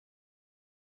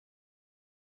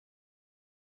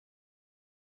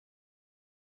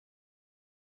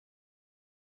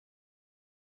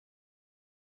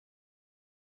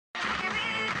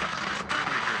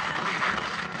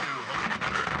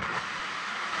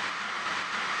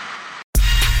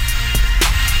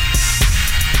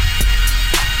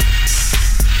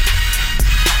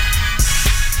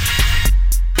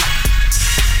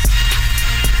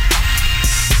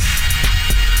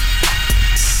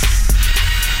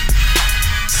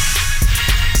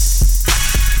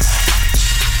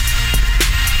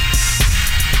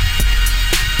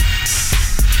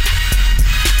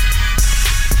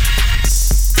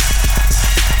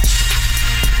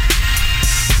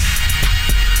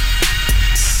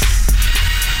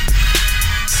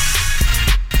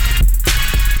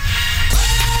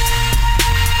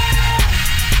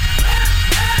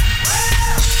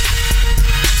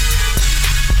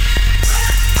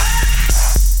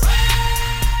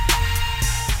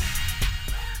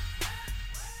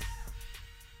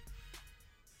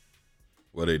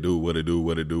What it do, what it do,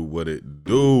 what it do, what it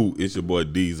do. It's your boy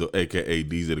Diesel, a.k.a.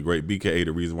 Diesel the Great, BKA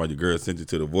the reason why your girl sent you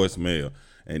to the voicemail.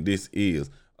 And this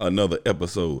is another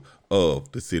episode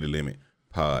of the City Limit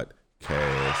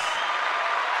Podcast.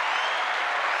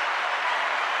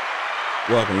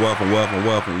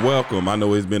 Welcome. I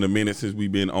know it's been a minute since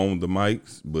we've been on the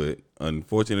mics, but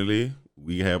unfortunately,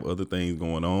 we have other things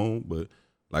going on. But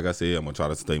like I said, I'm going to try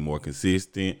to stay more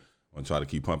consistent. I'm going to try to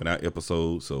keep pumping out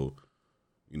episodes. So,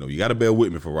 you know, you got to bear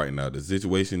with me for right now. The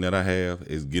situation that I have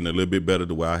is getting a little bit better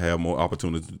to where I have more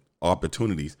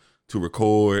opportunities to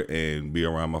record and be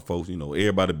around my folks. You know,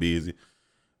 everybody busy.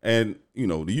 And, you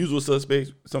know, the usual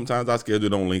suspects, sometimes our schedule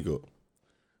don't link up.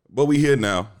 But we here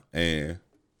now, and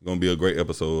it's going to be a great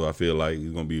episode. I feel like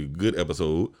it's going to be a good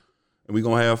episode, and we're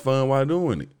going to have fun while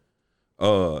doing it.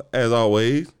 As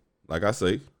always, like I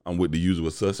say, I'm with the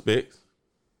usual suspects.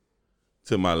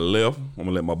 To my left, I'm going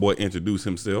to let my boy introduce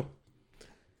himself.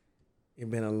 It's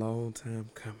been a long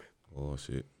time coming. Oh,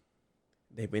 shit.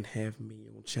 They've been having me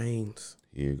on chains.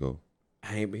 Here you go.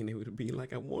 I ain't been able to be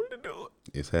like I wanted to do it.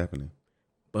 It's happening.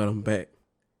 But I'm back.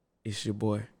 It's your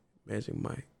boy, Magic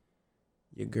Mike.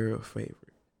 Your girl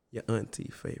favorite. Your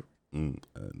auntie favorite.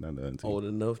 Not the auntie. Old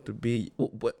enough to be,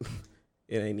 but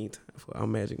it ain't any time for it.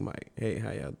 I'm Magic Mike. Hey,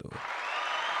 how y'all doing?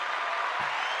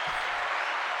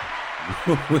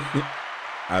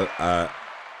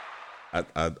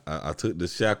 I took the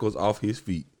shackles off his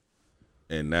feet,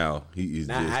 and now he is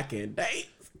now just... I can dance.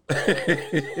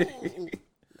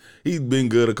 He's been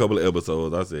good a couple of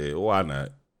episodes. I said, why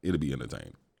not? It'll be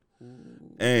entertaining.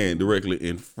 And directly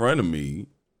in front of me,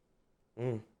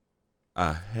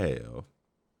 I have...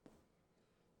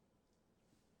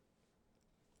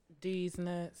 D's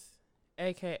Nuts,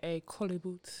 a.k.a. Collie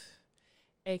Boots,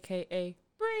 a.k.a.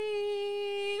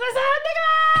 Bree. What's up, nigga?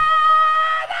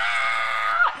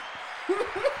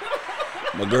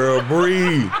 My girl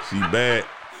Bree, she back.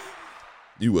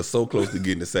 You were so close to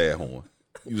getting the sad horn.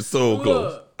 You were so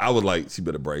close. I was like, she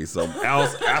better brace something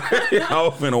else. I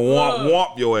was finna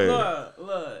womp your ass.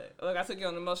 Look, I took you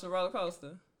on the emotional roller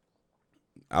coaster.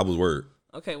 I was worried.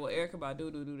 Okay, well, Erykah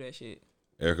Badu do that shit.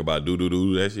 Erykah Badu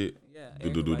do that shit? Yeah.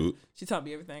 Do. She taught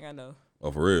me everything I know.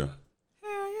 Oh, for real?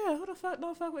 Hell yeah, who the fuck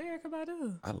don't fuck with Erykah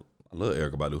Badu? I love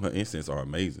Erykah Badu. Her incense are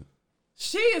amazing.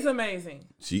 She is amazing.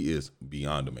 She is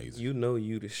beyond amazing. You know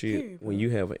you the shit when you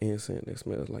have an incense that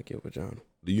smells like your vagina.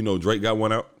 Do you know Drake got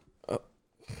one out?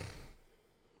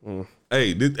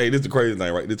 Hey, this the crazy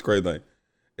thing, right? This the crazy thing.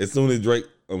 As soon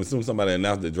as somebody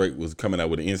announced that Drake was coming out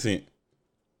with an incense,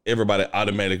 everybody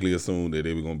automatically assumed that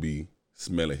they were gonna be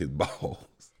smelling his balls.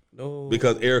 No,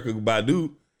 because Erykah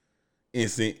Badu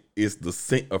incense is the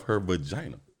scent of her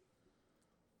vagina.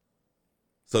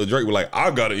 So Drake was like, I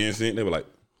got an incense. They were like,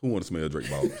 who want to smell Drake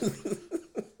balls?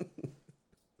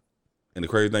 And the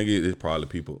crazy thing is, it's probably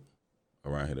people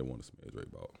around here that want to smell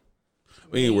Drake balls.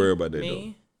 We ain't worried about that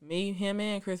though. Me, him,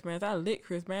 and Chris Brown. I lick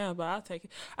Chris Brown, but I'll take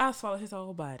it. I'll swallow his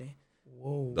whole body.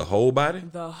 Whoa. The whole body?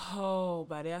 The whole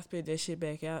body. I spit that shit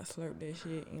back out, slurp that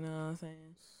shit. You know what I'm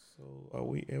saying? So are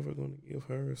we ever going to give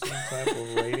her some type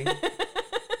of rating?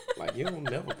 Like, you don't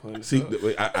never punish See,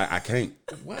 her. I can't.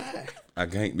 Why? I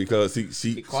can't because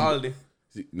she equality.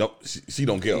 She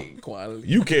don't care. Equality.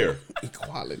 You care.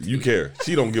 Equality. You care.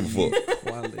 She don't give a fuck.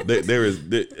 Equality.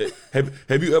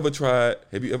 Have you ever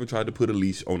tried to put a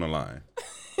leash on a lion?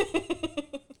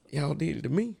 Y'all did it to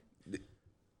me.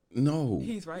 No.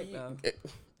 He's right though.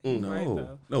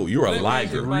 No, you're a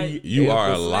liger. You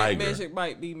are a liger. Magic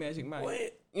Mike be Magic Mike.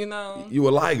 What? You know? You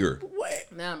a liger.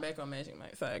 What? Now I'm back on Magic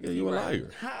Mike side. Yeah, you a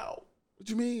liger. How? What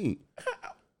you mean?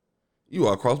 How? You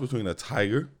are a cross between a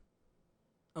tiger,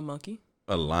 a monkey,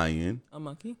 a lion, a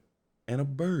monkey, and a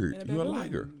bird. And a You're a baboon.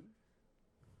 liger.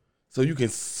 So you can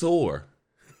soar.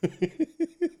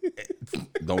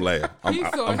 Don't laugh.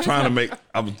 I'm trying to make.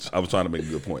 I was trying to make a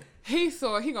good point. He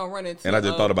saw he gonna run into. And I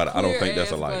just thought about it. I don't think that's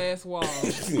a liger. glass wall.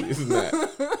 It's not.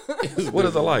 What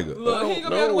is a liger? Look, he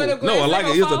gonna be able to wear the No, a glass, liger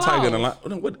they is gonna a fall tiger and a off.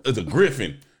 lion. What? It's a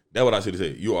griffin. That's what I should have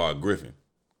said. You are a griffin.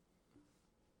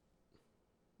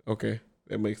 Okay,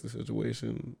 that makes the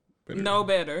situation better. No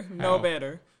better. How?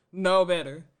 No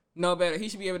better. He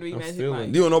should be able to be I'm Magic still Mike.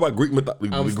 You don't know about Greek mythology?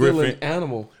 I'm The still griffin. an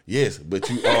animal. Yes, but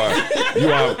you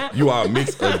are a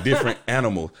mix of different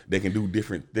animals that can do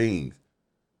different things.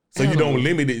 So you don't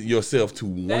limit yourself to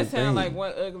one That thing. sounds like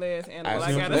one ugly ass animal.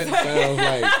 I gotta That say.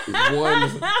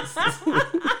 sounds like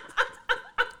one.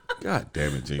 God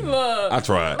damn it, Gina. Look, I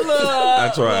tried.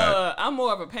 I tried. Look, I'm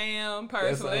more of a Pam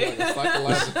That sounds personally. like a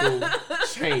psychological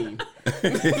chain.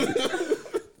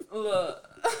 Look,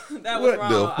 That was What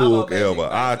wrong. the I want fuck Magic ever?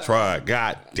 Mike, I so. tried.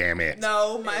 God damn it.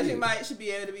 No, Magic Mike should be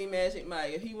able to be Magic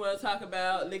Mike. If he want to talk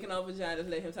about licking on vaginas,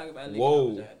 let him talk about licking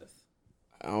on vaginas.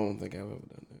 I don't think I've ever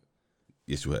done that.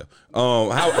 Yes, you have. How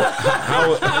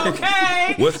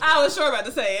Okay. I was sure about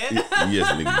to say it. yes,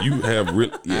 nigga. You have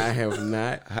really. Yeah. I have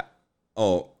not.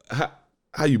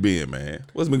 How you been, man?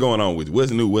 What's been going on with you?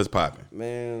 What's new? What's popping?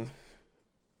 Man,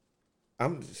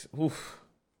 I'm just,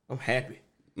 I'm happy.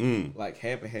 Like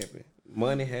happy.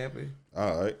 Money happy.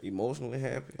 All right. Emotionally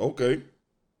happy. Okay.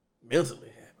 Mentally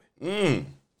happy. Mm.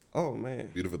 Oh, man.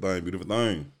 Beautiful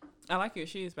thing. I like your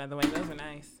shoes, by the way. Those are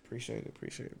nice. Appreciate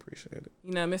it.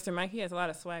 You know, Mr. Mike, he has a lot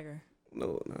of swagger.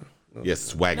 No. Yes,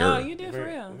 swagger. No, you did for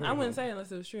Very- real. very I wouldn't nice. say it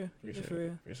unless it was true. You did for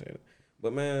real. Appreciate it.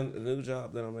 But, man, the new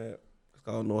job that I'm at, it's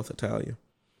called North Italian.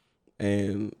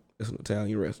 And it's an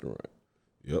Italian restaurant.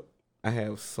 Yep. I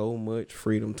have so much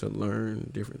freedom to learn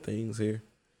different things here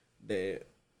that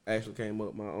I actually came up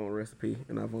with my own recipe,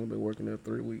 and I've only been working there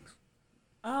 3 weeks.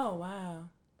 Oh, wow.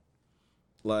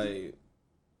 Like,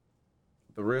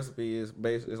 the recipe is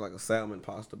basically, it's like a salmon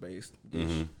pasta based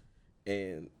dish.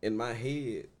 And in my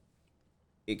head,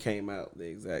 it came out the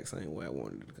exact same way I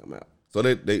wanted it to come out. So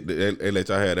they let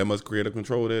y'all have that much creative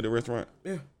control there at the restaurant?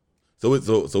 Yeah. So it's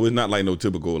not like no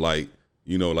typical, like,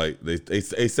 you know, like they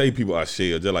say people are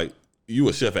chefs. They're like, you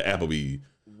a chef at Applebee's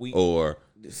or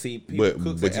See, people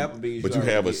cook at Applebee's. But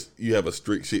you have a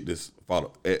strict shit that's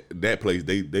follow. At that place,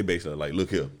 they basically like,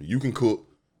 look here, you can cook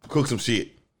some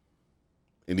shit,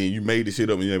 and then you made the shit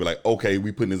up, and you be like, okay,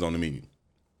 we putting this on the menu.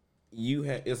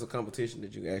 It's a competition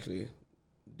that you actually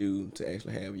do to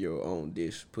actually have your own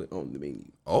dish put on the menu.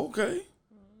 Okay.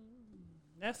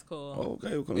 That's cool.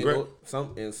 Okay. Well, congrats.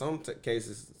 In some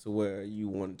cases to where you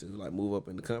wanted to like move up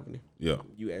in the company. Yeah.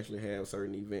 You actually have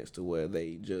certain events to where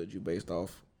they judge you based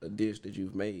off a dish that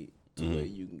you've made to where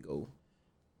you can go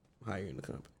higher in the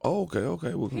company.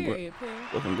 Okay. Well, Period.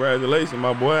 well, congratulations,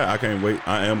 my boy. I can't wait.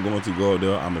 I am going to go up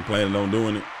there. I've been planning on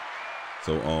doing it.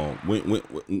 So,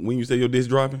 when you say your dish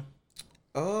dropping?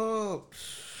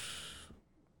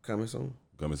 Coming soon.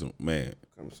 Man.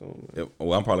 Coming soon. Man.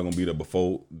 Well, I'm probably gonna be there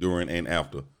before, during, and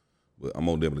after. But I'm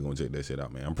definitely gonna check that shit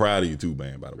out, man. I'm proud of you too,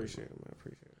 man. By the way, Appreciate it, man.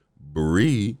 Appreciate it.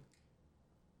 Bree,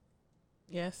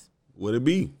 Yes. what it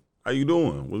be? How you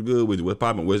doing? What's good with you? What's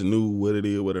popping? What's new? What it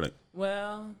is? What it ain't?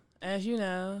 Well, as you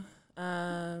know,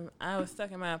 I was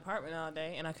stuck in my apartment all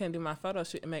day, and I couldn't do my photo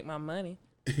shoot to make my money.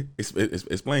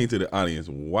 Explain to the audience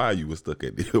why you were stuck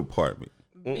at the apartment.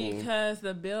 Because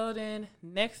the building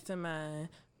next to mine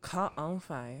caught on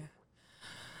fire.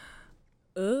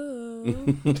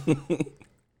 Ooh.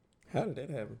 How did that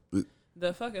happen?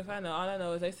 The fuck if I know. All I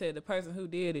know is they said the person who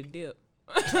did it dipped.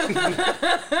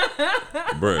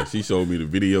 Bruh, she showed me the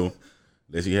video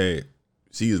that she had.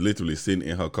 She is literally sitting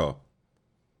in her car.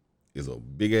 There's a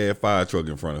big ass fire truck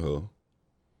in front of her.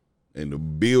 And the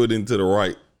building to the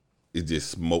right, it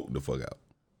just smoked the fuck out.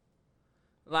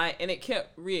 Like, and it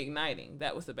kept reigniting.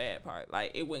 That was the bad part.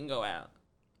 Like, it wouldn't go out.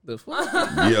 The fuck?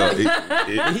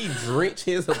 Yeah. He drenched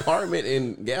his apartment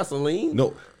in gasoline?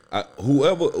 No,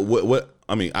 whoever, what,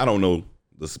 I mean, I don't know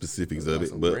the specifics of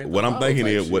it, but what I'm thinking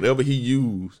is whatever he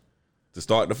used to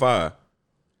start the fire,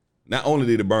 not only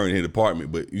did it burn his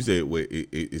apartment, but you said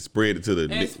it spread it to the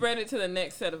And it spread it to the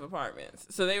next set of apartments.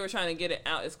 So they were trying to get it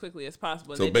out as quickly as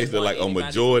possible. So basically like a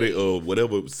majority of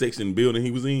whatever section building he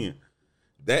was in,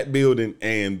 that building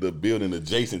and the building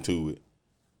adjacent to it,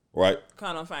 right?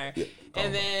 Caught on fire. Yeah.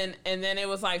 And then it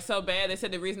was like so bad. They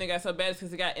said the reason it got so bad is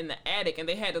because it got in the attic and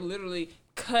they had to literally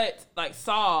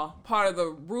saw part of the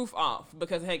roof off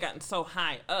because it had gotten so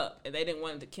high up and they didn't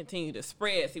want it to continue to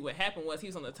spread. See, what happened was he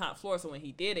was on the top floor, so when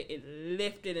he did it, it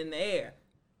lifted in the air.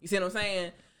 You see what I'm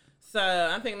saying? So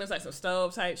I'm thinking it's like some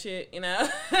stove type shit, you know?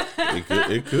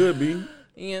 It could be.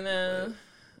 You know?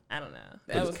 I don't know.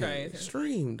 That was crazy.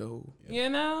 Extreme, though. You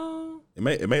know? It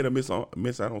made her miss out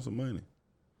on some money.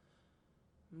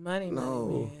 Money,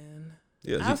 man.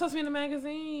 Yeah, I was supposed to be in the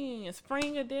magazine,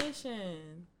 spring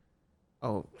edition.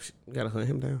 Oh, you gotta hunt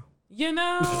him down. You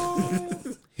know?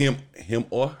 him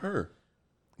or her.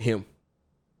 Him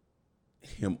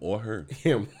or her.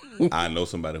 Him. I know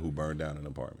somebody who burned down an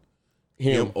apartment.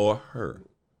 Him or her.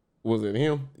 Was it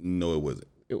him? No, it wasn't.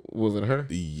 Was it her?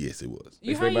 Yes, it was.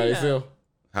 They stay by themselves.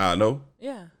 How I know?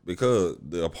 Yeah. Because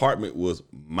the apartment was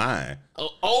mine.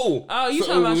 Oh, you so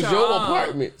talking about it was your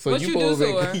apartment. So what you you do supposed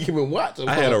to her? to keep him watching.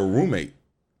 I had a roommate.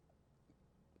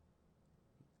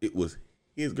 It was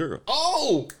his girl.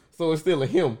 Oh, so it's still a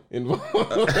him involved.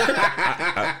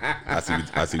 I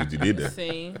see what you did there.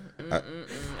 See,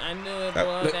 I knew it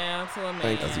boiled down to a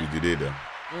man. I see what you did there.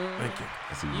 Thank you.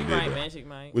 I see what You you did right, there. Magic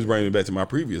Mike. Which brings me back to my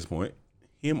previous point.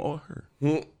 Him or her.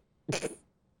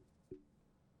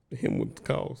 Him with the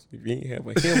cause. If you ain't have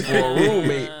a him for a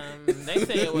roommate. They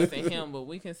say it wasn't him, but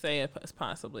we can say it's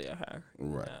possibly a her.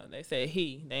 Right. They said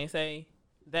he. They ain't say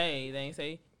they. They ain't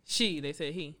say she. They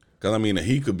said he. Because, I mean, a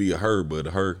he could be a her, but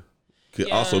a her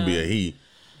could also be a he,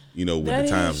 you know, with That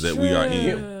the times is that we are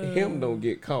in. Him don't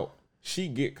get caught. She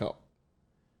get caught.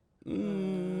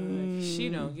 She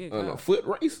don't get On a caught. foot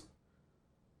race.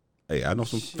 Hey, I know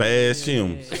some fast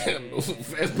shims. Some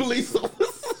fast police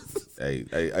officers. Hey,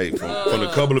 from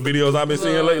the couple of videos I've been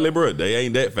seeing lately, bro, they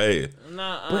ain't that fast.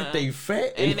 But they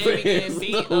fat and, And they been getting fast.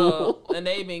 beat though. up. And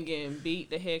they been getting beat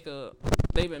the heck up.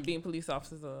 They been beating police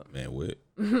officers up. Man, what?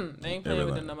 They ain't playing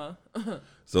with them no more.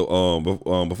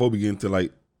 So, before we get into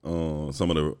like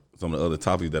some of the other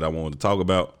topics that I wanted to talk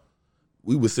about,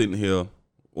 we were sitting here,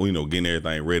 well, you know, getting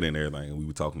everything ready and everything, and we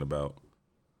were talking about.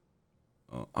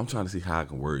 I'm trying to see how I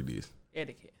can word this.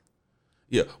 Etiquette.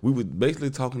 Yeah, we were basically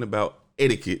talking about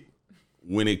etiquette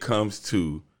when it comes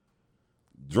to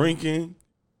drinking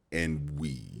and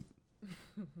weed.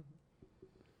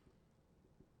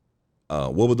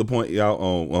 What was the point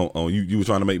y'all on you were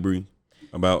trying to make, Bree,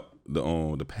 about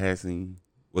the passing?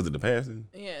 Was it the passing?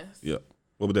 Yes. Yeah.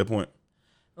 What was that point?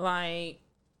 Like,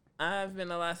 I've been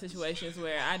in a lot of situations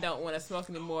where I don't want to smoke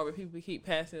anymore, but people keep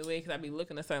passing away because I be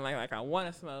looking at something like I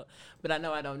want to smoke, but I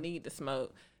know I don't need to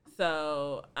smoke.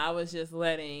 So I was just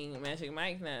letting Magic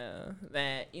Mike know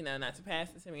that, you know, not to pass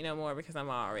it to me no more because I'm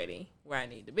already where I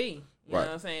need to be. You know what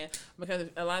I'm saying? Because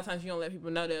a lot of times you don't let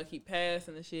people know, they'll keep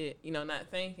passing the shit, you know, not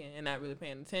thinking and not really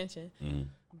paying attention. Mm-hmm.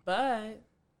 But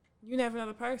you never know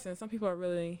the person. Some people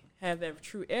really have that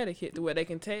true etiquette to where they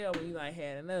can tell when you like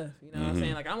had enough. You know what I'm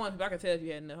saying? Like, I can tell if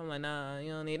you had enough. I'm like, nah,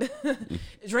 you don't need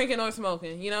drinking or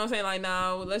smoking. You know what I'm saying? Like,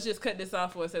 no, let's just cut this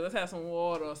off for a second. Let's have some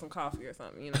water or some coffee or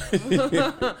something, you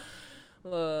know?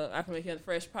 Look, I can make you a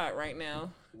fresh pot right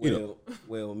now.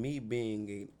 Well, me being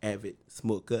an avid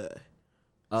smoker,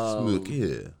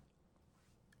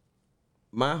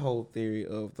 my whole theory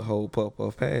of the whole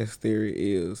puff pass theory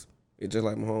is, it's just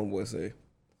like my homeboy say,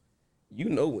 you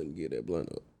know when to get that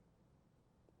blunt up.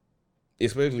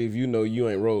 Especially if you know you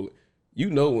ain't rolling. You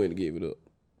know when to give it up.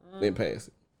 Then pass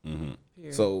it.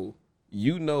 Mm-hmm. So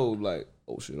you know, like,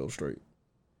 oh shit, I'm straight.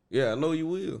 Yeah, I know you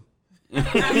will. Look.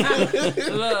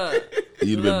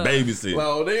 You'd have been babysitting.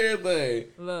 Well, everything.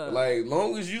 Look. Like,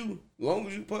 long as you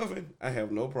puffing, I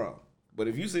have no problem. But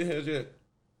if you sit here just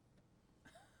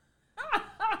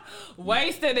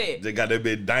Wasted it. They got that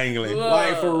bit dangling. Look.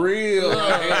 like for real,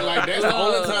 like that's the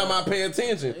only time I pay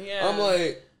attention. Yeah. I'm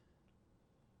like,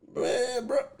 man,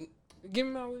 bro, Give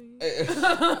me my weed.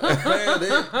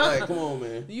 man, like, come on,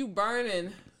 man. You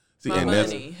burning See, my and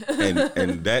money.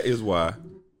 and that is why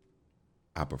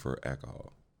I prefer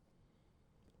alcohol.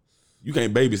 You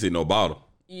can't babysit no bottle.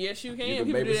 Yes, you can. You can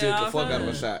People do babysit that all the fuck time. out of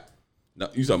a shot. No,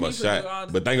 you talking about People do all shot.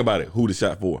 the- But think about it. Who the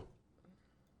shot for?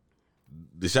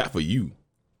 The shot for you.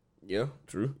 Yeah,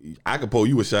 true. I could pour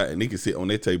you a shot and they can sit on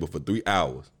that table for 3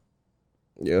 hours.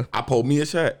 Yeah, I pour me a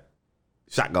shot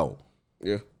gone.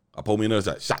 yeah. I pour me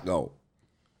another shot gone.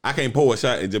 I can't pour a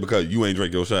shot and just because you ain't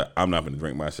drink your shot, I'm not gonna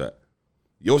drink my shot.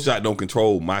 Your shot don't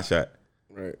control my shot.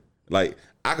 Right. Like,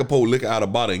 I could pour liquor out of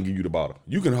a bottle and give you the bottle.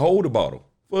 You can hold the bottle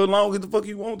for as long as the fuck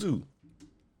you want to.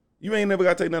 You ain't never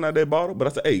got to take nothing out of that bottle, but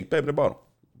I said, hey, pay me the bottle.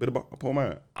 Pay the bottle. I pour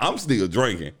mine. I'm still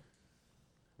drinking.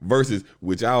 Versus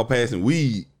with y'all passing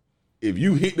weed, if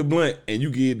you hit the blunt and you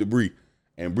give the Bree,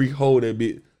 and Bree hold that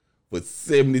bit for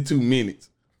 72 minutes,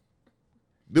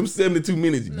 them 72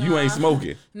 minutes, you ain't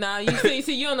smoking. Nah, you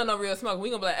see, you don't know no real smoke. We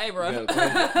gonna be like, hey, bro.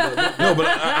 Yeah, No, but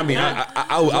I mean,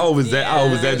 I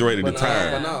over-exaggerated the but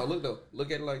time. no, look though.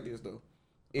 Look at it like this though.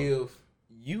 If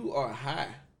you are high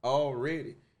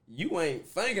already, you ain't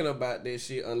thinking about that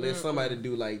shit unless somebody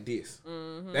do like this.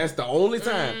 That's the only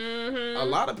time. A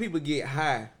lot of people get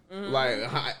high, like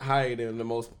higher than the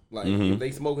most. Like if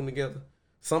they smoking together,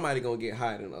 somebody gonna get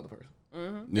higher than the other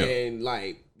person. Yeah. And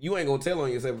like you ain't gonna tell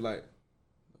on yourself like,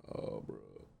 oh bro,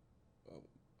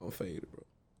 I'm faded, bro.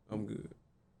 I'm good.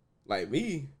 Like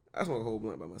me, I smoke a whole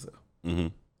blunt by myself, Mm-hmm.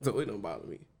 so it don't bother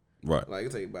me. Right. Like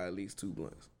it take about at least 2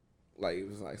 blunts. Like it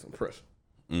was like some pressure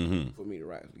Mm-hmm. for me to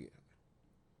rise to get high.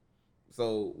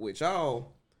 So with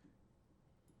y'all,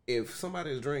 if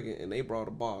somebody is drinking and they brought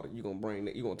a bottle, you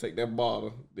gonna take that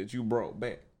bottle that you brought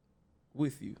back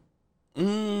with you.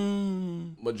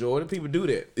 Majority of people do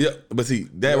that. Yeah, but see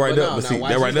that right there. But see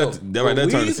watch that right there. this though. That right there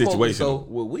With turned the weed smokers, situation. though,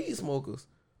 with weed smokers,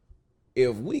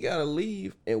 if we gotta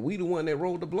leave and we the one that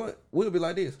rolled the blunt, we'll be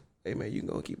like this. Hey man, you can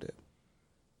go keep that.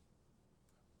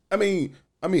 I mean,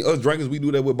 us drinkers, we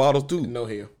do that with bottles too. No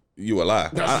hell. You a lie.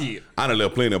 No shit. I done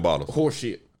left plenty of bottles. Horse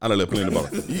shit. I done left plenty of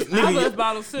bottles. I left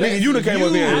bottles too. Nigga, you done came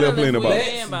up here and I left done plenty of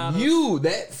left bottles. weed. That's you.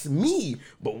 That's me.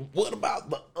 But what about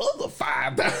the other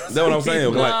 5,000? That's what I'm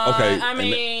saying. Like, okay. I and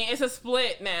mean, it's a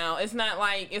split now. It's not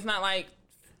like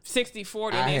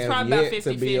 60-40. I It's have probably about yet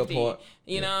to be a 50-50. part-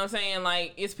 You know what I'm saying?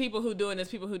 Like, it's people who do it and it's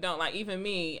people who don't. Like, even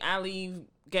me, I leave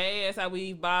gas, I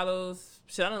leave bottles.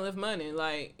 Shit, I don't live money.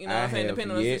 Like, you know what I'm saying?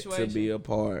 Depending on the yet situation. to be a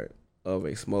part of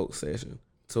a smoke session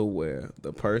to where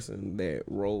the person that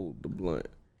rolled the blunt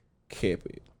kept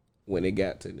it when it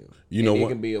got to them. You know and what?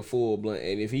 It can be a full blunt.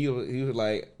 And if he was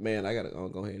like, man, I gotta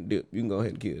go ahead and dip. You can go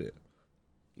ahead and kill that.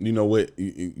 You know what?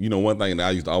 You know one thing that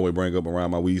I used to always bring up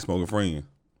around my weed smoking friend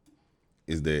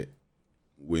is that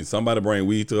when somebody bring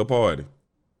weed to a party,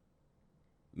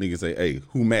 niggas say, "Hey,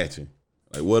 who matching?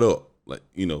 Like, what up? Like,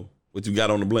 you know, what you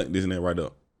got on the blunt? This and that right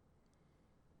up."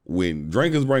 When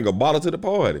drinkers bring a bottle to the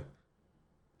party,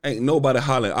 ain't nobody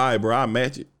hollering, "All right, bro, I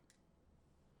match it."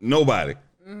 Nobody.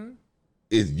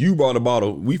 It's you brought the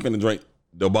bottle. We finna drink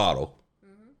the bottle,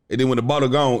 and then when the bottle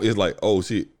gone, it's like, "Oh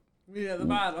shit." Yeah, the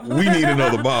bottle. We need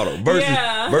another bottle. Versus,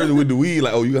 Yeah. versus with the weed,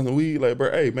 like, oh, you got some weed? Like,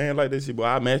 bro, hey, man, like that shit, boy,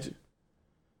 I match it.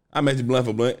 I match it blunt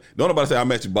for blunt. Don't nobody say I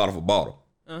match it bottle for bottle.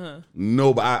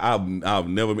 No, but I've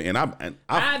never been, and I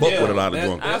fuck with a lot of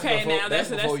drunk. Okay, before, now that's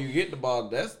that's- before you get the ball.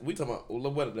 We talking about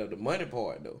what the money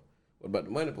part though. What about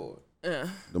the money part?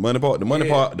 The money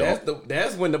part,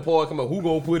 That's when the part come up. Who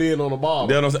gonna put in on the ball?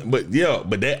 That what I'm saying. But yeah,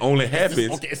 but that only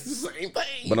happens. Okay, it's the same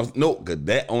thing. But no, cause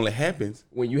that only happens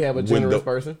When you have a when generous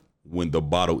person. when the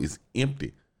bottle is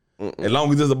empty. As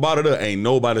long as there's a bottle there, ain't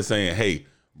nobody saying, "Hey,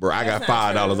 bro, I got That's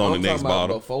not $5 on the I'm next talking about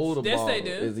bottle." before the Yes, ball they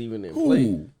do. is even in play.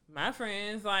 Ooh. My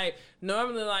friends, like,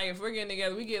 normally, like, if we're getting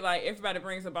together, we get, like, everybody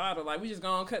brings a bottle. Like, we just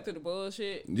gonna cut through the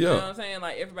bullshit. You know Yeah. what I'm saying?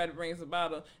 Like, everybody brings a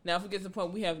bottle. Now, if we get to the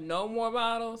point we have no more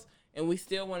bottles and we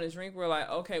still want to drink, we're like,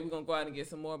 okay, we're gonna go out and get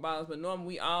some more bottles. But normally,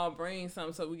 we all bring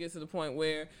some, so we get to the point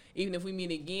where even if we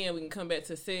meet again, we can come back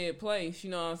to said place, you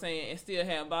know what I'm saying, and still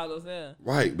have bottles there.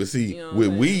 Right, but see, You know what with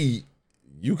I'm saying? weed,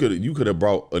 you could have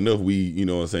brought enough weed, you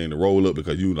know what I'm saying, to roll up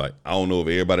because you like, I don't know if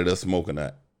everybody does smoke or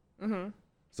not.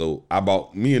 So I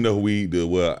bought me enough weed to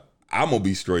where I'm gonna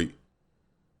be straight,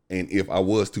 and if I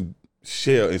was to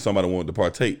share and somebody wanted to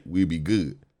partake, we'd be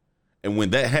good. And when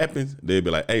that happens, they'd be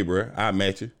like, "Hey, bro, I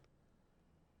match you."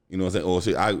 You know what I'm saying? Or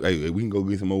shit, hey, we can go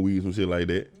get some more weed, some shit like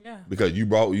that. Yeah. Because you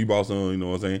brought some, you know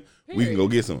what I'm saying? We can go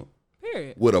get some.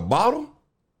 Period. With a bottle,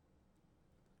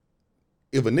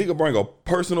 if a nigga bring a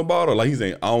personal bottle, like he's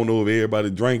saying, I don't know if everybody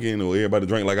drinking or everybody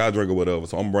drink like I drink or whatever,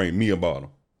 so I'm bringing me a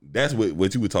bottle. That's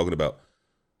what you were talking about.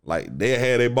 Like, they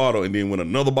had a bottle, and then when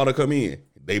another bottle come in,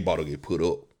 they bottle get put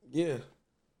up. Yeah.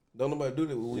 Don't nobody do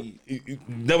that with weed.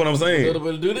 That's what I'm saying. Don't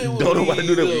nobody do that with Don't nobody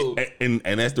do that. though.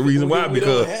 And that's the reason why, We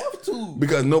because don't have to.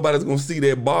 because nobody's gonna see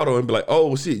that bottle and be like,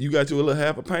 oh shit, you got you a little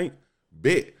half a pint?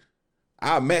 Bet.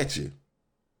 I'll match you.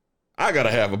 I got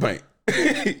a half a pint.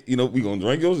 You know, we gonna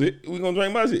drink your shit. We gonna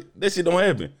drink my shit. That shit don't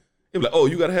happen. They be like, oh,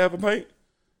 you got a half a pint?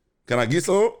 Can I get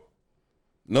some?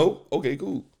 No? Okay,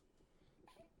 cool.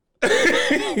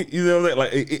 You know what I'm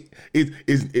saying?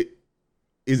 Like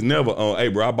it's never hey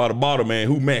bro, I bought a bottle, man.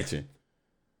 Who matching?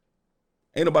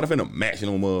 Ain't nobody finna match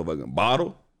no motherfucking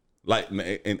bottle. Like,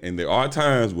 and there are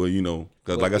times where, you know,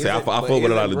 because like I said, I fuck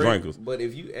with a lot of drinkers. But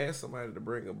if you ask somebody to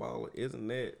bring a bottle, isn't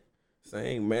that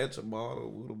saying match a bottle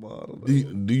with a bottle?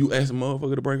 Do you ask a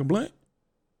motherfucker to bring a blunt?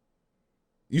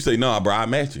 You say, nah, bro, I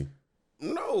match you.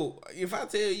 No. If I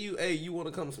tell you, hey, you want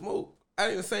to come smoke, I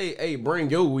didn't say, hey, bring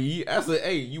your weed. I said,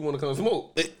 hey, you want to come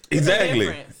smoke? Exactly.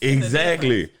 difference. It's a Exactly.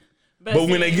 difference. But when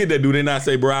see, they get that, do they not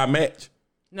say, bro, I match?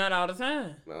 not all the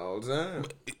time. All the time.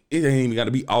 It ain't even got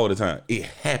to be all the time. It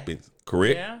happens,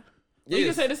 correct? Yeah. You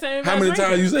can say the same. How about many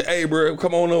times drinking. you say, hey, bro,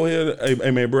 come on over here. Hey,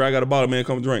 man, bro, I got a bottle, man,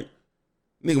 come drink.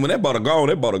 Nigga, when that bottle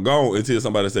gone until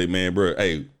somebody say, man, bro,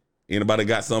 hey, anybody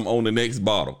got something on the next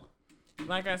bottle?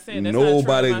 Like I said, that's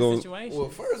Nobody not true in my gonna- situation. Well,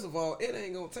 first of all, it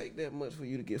ain't gonna take that much for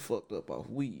you to get fucked up off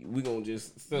weed. We gonna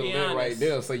just settle Be that right honest.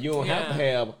 there, so you don't have to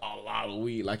Yeah. have a lot of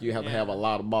weed like you have to have a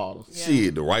lot of bottles. Yeah.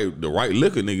 Shit, the right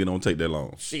liquor nigga don't take that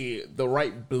long. Shit, the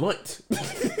right blunt.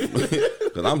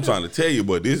 Cause I'm trying to tell you,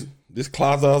 but this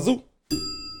Closet Zoo,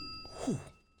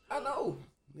 I know.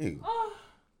 nigga,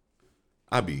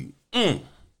 I be,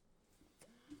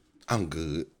 I'm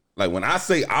good. Like when I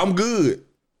say I'm good,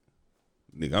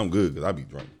 nigga, I'm good because I be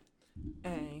drunk.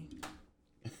 Hey.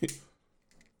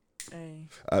 Hey.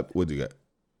 What you got?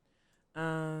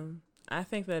 I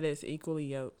think that it's equally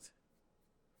yoked.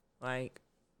 Like,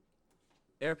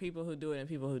 there are people who do it and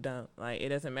people who don't. Like, it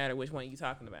doesn't matter which one you're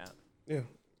talking about. Yeah.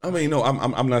 I mean, no,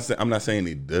 I'm not saying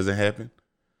it doesn't happen.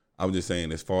 I'm just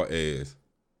saying as far as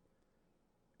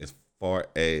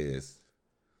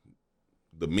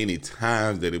the many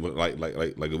times that it was like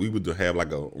if we would have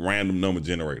like a random number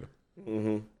generator,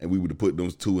 and we would put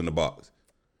those two in the box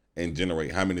and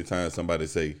generate how many times somebody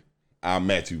say I'll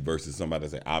match you versus somebody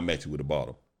say I'll match you with a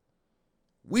bottle.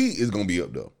 Weed is gonna be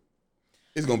up though.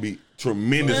 It's gonna be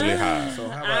tremendously high. So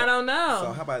how I don't know.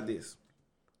 So how about this?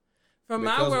 From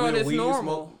my world, it's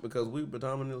normal. Because we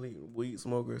predominantly weed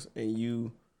smokers and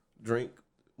you drink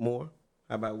more.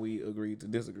 How about we agree to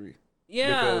disagree?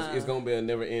 Yeah. Because it's gonna be a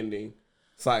never ending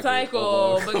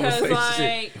cycle because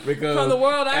like from the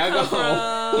world I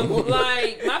come from,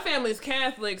 like my family's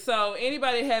Catholic, so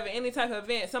anybody having any type of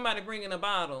event, somebody bringing a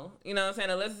bottle, you know what I'm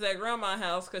saying, unless it's at grandma's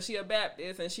house because she a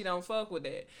Baptist and she don't fuck with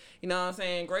that, you know what I'm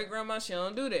saying, great grandma, she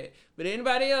don't do that, but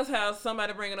anybody else's house,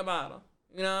 somebody bringing a bottle,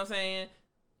 you know what I'm saying,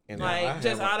 and like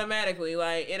just automatically,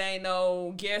 like it ain't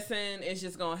no guessing, it's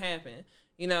just gonna happen.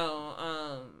 You know,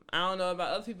 I don't know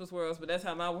about other people's worlds, but that's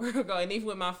how my world go. And even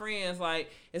with my friends, like,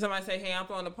 if somebody say, hey, I'm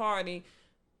throwing a party,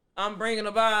 I'm bringing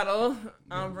a bottle,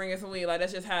 I'm bringing some weed. Like,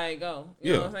 that's just how it go.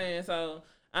 You know what I'm saying? So,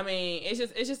 I mean,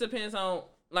 it just depends on,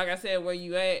 like I said, where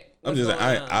you at. I'm just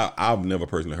saying, I've never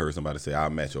personally heard somebody say,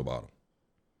 I'll match your bottle.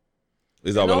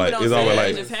 It's always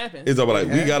like,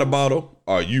 we got a bottle,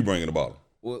 or you bringing a bottle.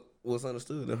 What's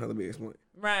understood don't have to be explained.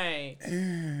 Right.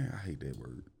 I hate that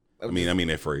word. I mean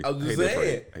that phrase. I was just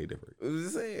saying. I hate that phrase. I was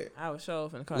just saying. I was sure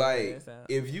finna call like,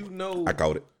 if you know. I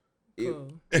caught it.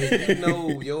 If you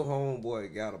know your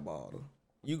homeboy got a bottle,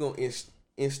 you gonna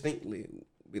instinctively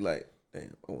be like,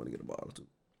 damn, I want to get a bottle too.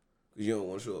 Because you don't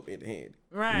want to show up empty-handed.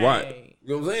 Right. You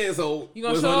know what I'm saying? So you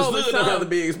gonna what's show understood don't have to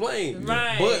be explained.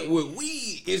 Right. But with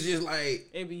weed, it's just like.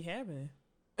 It be happening.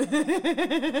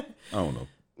 I don't know.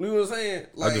 You know what I'm saying?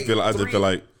 Like, I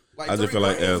just feel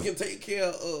like as can take care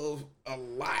of a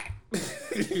lot.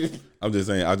 I'm just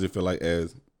saying, I just feel like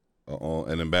as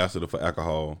an ambassador for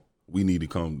alcohol, we need to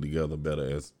come together better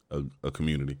as a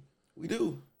community. We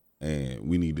do. And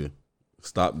we need to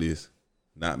stop this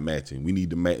not matching. We need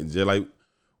to match, just like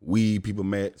weed people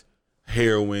match,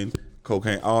 heroin,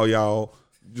 cocaine, all y'all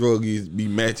druggies be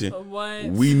matching. What?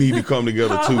 We need to come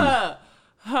together too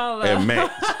and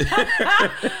match.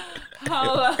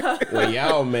 When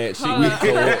y'all match, shit get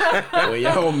tore up. When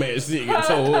y'all match, shit get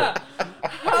tore up.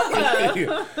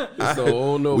 So I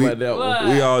don't know about that one.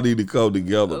 We all need to come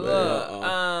together,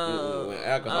 man. When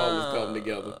alcoholics come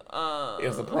together,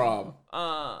 it's a problem.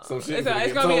 Some shit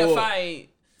it's gonna be a fight.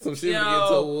 Some shit get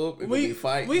tore up. We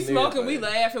fight. We smoking, we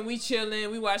laughing, we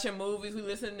chilling, we watching movies, we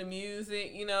listening to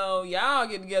music. You know, y'all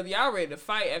get together, y'all ready to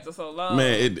fight after so long.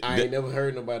 Man, I ain't never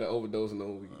heard nobody overdosing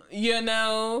on weed. You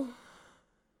know.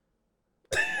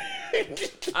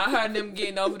 I heard them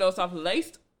getting overdose off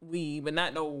laced weed, but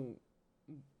not no.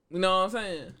 You know what I'm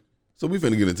saying? So we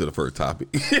finna get into the first topic.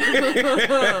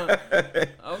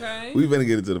 Okay. We finna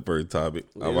get into the first topic.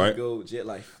 All right. Go jet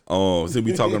life. Since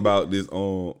we talking about this,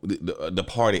 the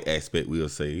party aspect, we'll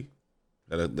say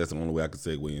that's the only way I can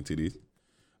segue into this.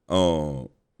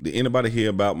 Did anybody hear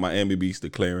about Miami Beach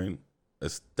declaring a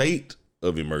state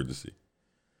of emergency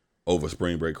over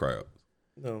spring break crowds?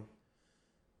 No.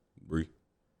 Bree,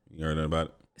 you heard nothing about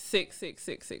it?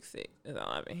 66666. That's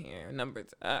all I've been hearing. Numbers.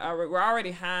 We're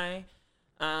already high.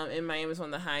 In Miami, it's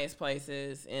one of the highest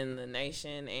places in the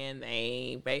nation, and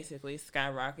they basically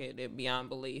skyrocketed beyond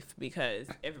belief because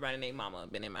everybody named Mama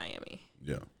been in Miami.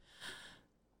 Yeah.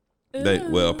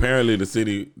 Apparently the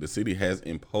city has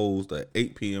imposed a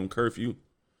 8 p.m. curfew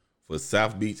for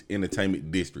South Beach Entertainment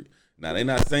District. Now they're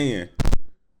not saying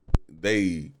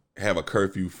they have a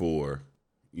curfew for,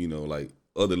 like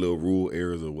other little rural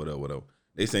areas or whatever.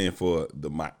 They saying for the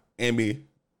Miami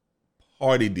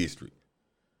Party District.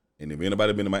 And if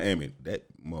anybody been to Miami, that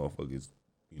motherfucker is,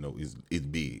 is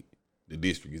big. The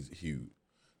district is huge.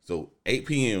 So 8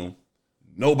 p.m.,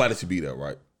 nobody should be there,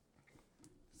 right?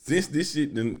 Since this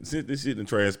shit done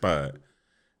transpired,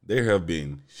 there have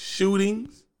been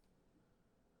shootings.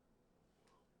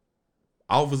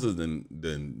 Officers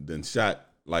done shot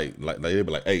like they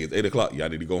be like, hey, it's 8 o'clock, y'all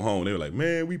need to go home. They were like,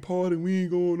 man, we partying, we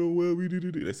ain't going nowhere. We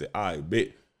did. They said, I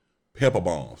bet pepper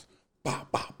bombs, bow,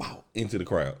 bow, bow, into the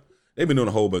crowd. They've been doing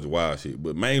a whole bunch of wild shit,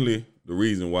 but mainly the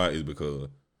reason why is because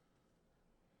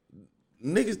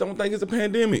niggas don't think it's a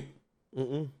pandemic.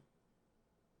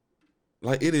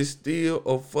 Like, it is still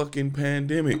a fucking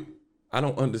pandemic. I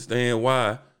don't understand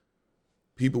why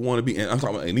people want to be, and I'm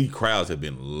talking about, and these crowds have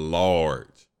been large.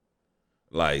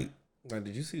 Like,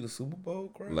 did you see the Super Bowl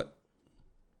crowd? Like,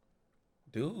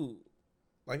 dude,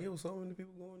 like, it was so many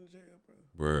people going to jail,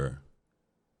 bro. Bruh.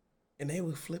 And they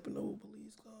was flipping over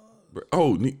police cars.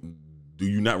 Oh, do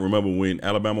you not remember when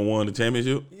Alabama won the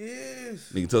championship?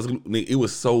 Yes. It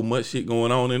was so much shit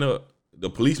going on in the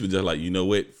police were just like, you know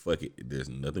what? Fuck it. There's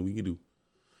nothing we can do.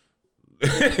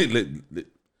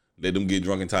 let them get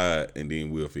drunk and tired, and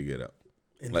then we'll figure it out.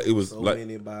 And like it was so like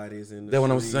many bodies in the that's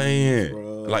what I'm streets, saying.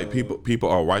 bro. Like people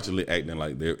are rightfully acting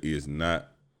like there is not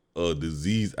a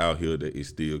disease out here that is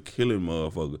still killing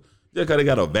motherfuckers. Just because they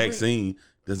got a vaccine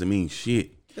doesn't mean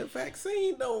shit. The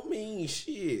vaccine don't mean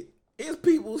shit. It's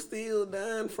people still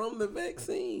dying from the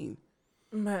vaccine.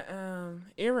 But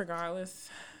irregardless,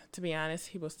 to be honest,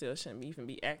 people still shouldn't even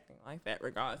be acting like that,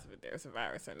 regardless if there's a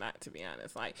virus or not. To be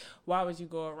honest, like why would you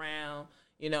go around,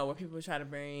 where people try to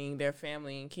bring their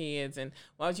family and kids, and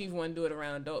why would you even want to do it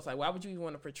around adults? Like why would you even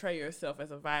want to portray yourself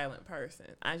as a violent person?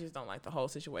 I just don't like the whole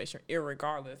situation,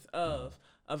 irregardless of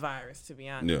a virus. To be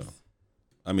honest, Yeah.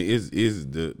 I mean, it's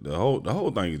the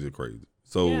whole thing is just crazy.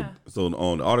 So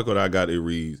on the article that I got, it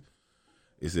reads.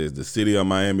 It says the city of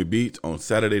Miami Beach on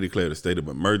Saturday declared a state of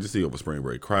emergency over spring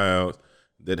break crowds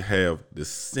that have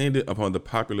descended upon the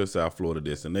popular South Florida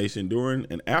destination. During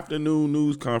an afternoon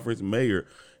news conference, Mayor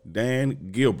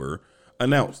Dan Gilbert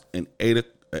announced an 8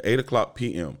 o'clock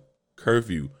p.m.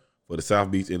 curfew for the South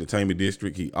Beach Entertainment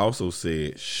District. He also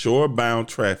said shore-bound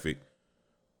traffic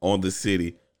on the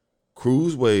city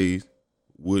cruiseways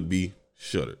would be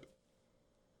shuttered.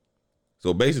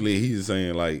 So basically, he's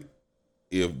saying like,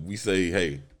 if we say,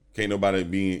 hey, can't nobody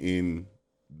be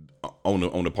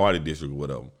on the party district or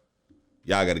whatever,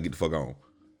 y'all got to get the fuck on.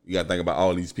 You got to think about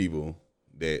all these people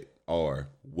that are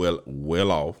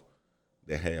well off,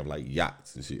 that have like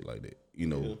yachts and shit like that.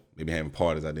 They be having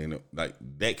parties out there. Like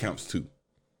that counts too.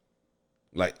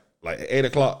 Like at 8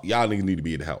 o'clock, y'all niggas need to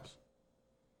be at the house.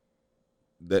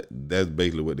 That's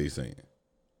basically what they saying.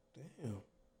 Damn.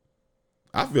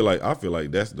 I feel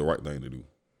like that's the right thing to do.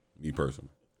 Me personally.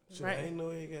 Shit, I ain't know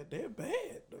it got that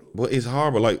bad though. But it's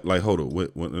hard. But like hold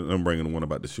up. I'm bringing the one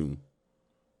about the shooting.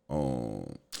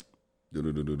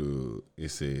 It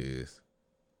says,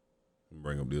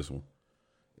 bring up this one.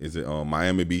 Is it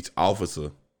Miami Beach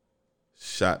officer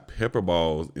shot pepper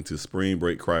balls into spring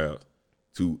break crowds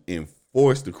to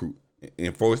enforce the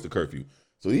curfew.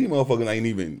 So these motherfuckers ain't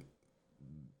even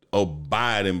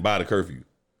abiding by the curfew.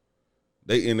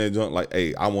 They in that junk like,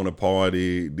 hey, I want to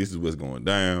party. This is what's going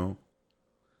down.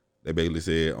 They basically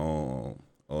said on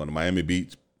the Miami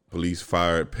Beach police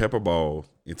fired pepper balls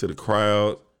into the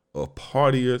crowd of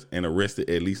partiers and arrested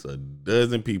at least a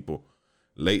dozen people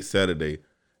late Saturday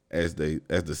as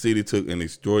the city took an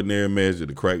extraordinary measure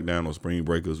to crack down on spring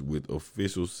breakers, which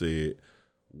officials said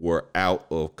were out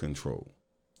of control.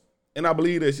 And I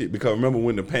believe that shit because remember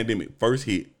when the pandemic first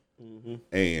hit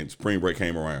and spring break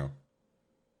came around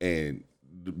and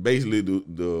basically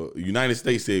the United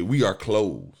States said we are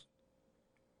closed.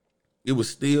 It was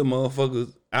still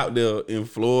motherfuckers out there in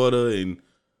Florida and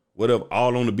whatever,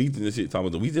 all on the beaches and shit talking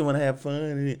about we just want to have fun.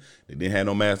 And they didn't have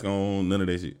no mask on, none of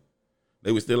that shit.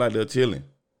 They were still out there chilling.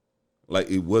 Like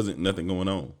it wasn't nothing going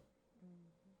on.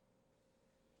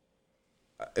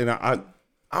 And I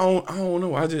don't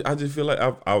know. I just feel like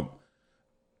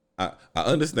I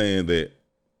understand that,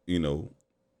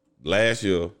 last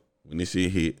year when this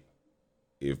shit hit,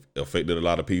 it affected a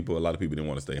lot of people. A lot of people didn't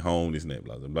want to stay home, this and that,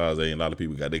 blah, blah, blah. And a lot of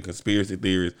people got their conspiracy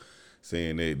theories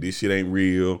saying that this shit ain't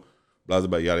real, blah, blah,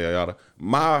 blah, yada, yada, yada.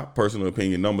 My personal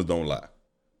opinion, numbers don't lie.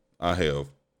 I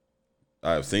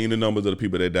have seen the numbers of the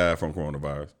people that died from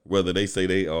coronavirus, whether they say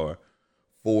they are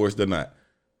forced or not.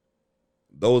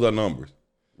 Those are numbers.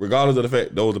 Regardless of the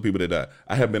fact, those are people that died.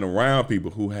 I have been around people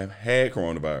who have had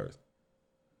coronavirus.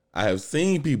 I have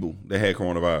seen people that had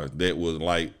coronavirus that was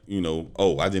like,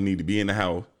 I just need to be in the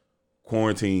house,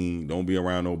 quarantine, don't be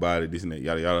around nobody, this and that,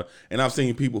 yada, yada. And I've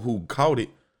seen people who caught it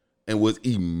and was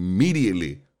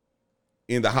immediately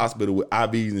in the hospital with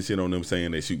IVs and shit on them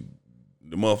saying that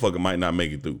the motherfucker might not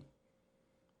make it through.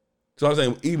 So I'm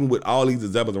saying, even with all these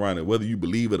examples around it, whether you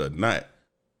believe it or not,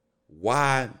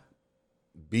 why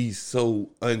be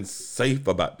so unsafe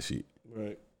about the shit?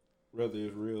 Right. Whether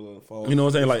it's real or false. You know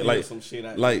what I'm saying? Like some shit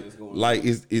out like there going like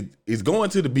it's going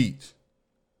to the beach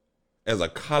as a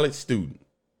college student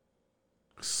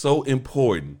so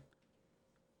important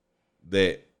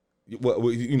that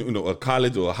a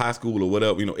college or a high school or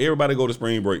whatever, everybody go to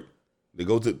spring break. They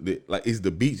go to is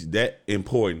the beach that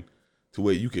important to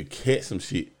where you could catch some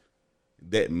shit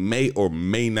that may or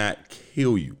may not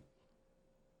kill you?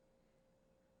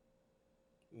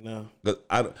 No.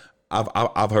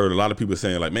 I've heard a lot of people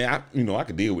saying like, man, I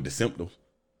could deal with the symptoms,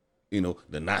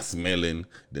 the not smelling,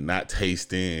 the not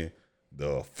tasting,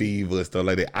 the fever, stuff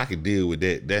like that. I could deal with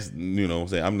that. That's, what I'm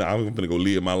saying. I'm gonna go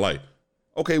live my life.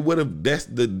 Okay, what if that's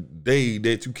the day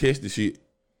that you catch the shit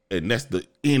and that's the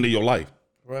end of your life?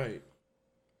 Right.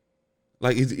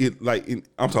 Like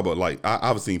I'm talking about like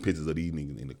I've seen pictures of these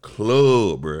niggas in the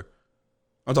club, bro.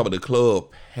 I'm talking about the club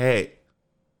packed.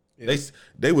 Yeah.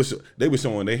 They were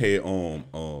showing they had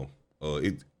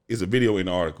it's a video in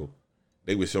the article.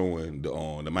 They were showing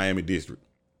the Miami District.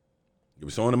 They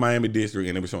were showing the Miami District,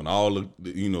 and they were showing all the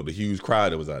the huge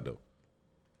crowd that was out there.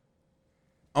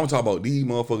 I'm talking about these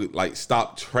motherfuckers like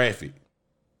stop traffic.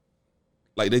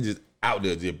 Like they just out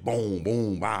there, just boom,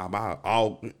 boom, bah, bah,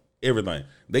 all everything.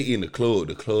 They in the club.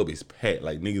 The club is packed.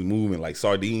 Like niggas moving like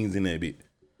sardines in that bit.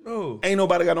 No, ain't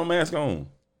nobody got no mask on.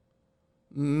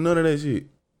 None of that shit.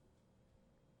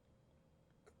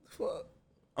 Fuck.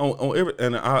 On every,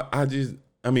 and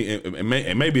I mean,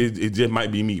 and maybe it just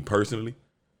might be me personally,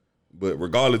 but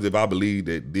regardless if I believe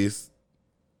that this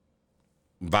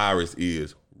virus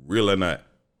is real or not,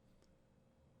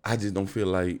 I just don't feel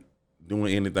like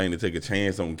doing anything to take a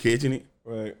chance on catching it.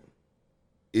 Right.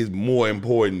 Is more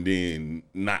important than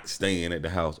not staying at the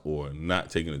house or not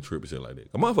taking a trip and shit like that.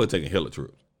 A motherfucker taking hella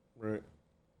trips. Right.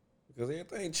 Because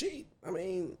everything cheap. I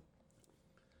mean.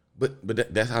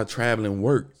 But that's how traveling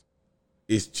works.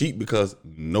 It's cheap because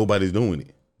nobody's doing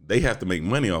it. They have to make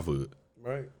money off of it.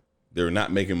 Right. They're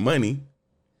not making money,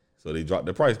 so they drop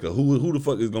the price. Because who the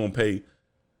fuck is going to pay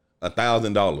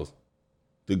 $1,000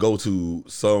 to go to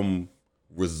some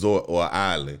resort or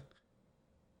island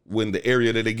when the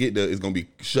area that they get there is gonna be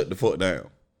shut the fuck down?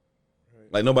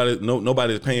 Right. Like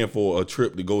nobody's paying for a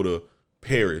trip to go to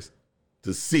Paris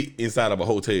to sit inside of a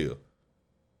hotel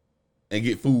and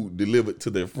get food delivered to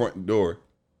their front door.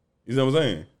 You know what I'm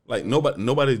saying? Like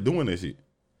nobody's doing that shit.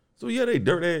 So yeah, they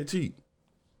dirt ass cheap.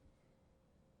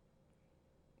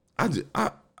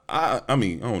 I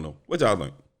mean, I don't know. What y'all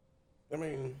think? I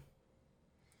mean,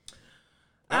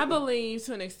 I believe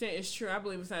to an extent it's true. I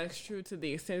believe it's not true to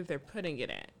the extent that they're putting it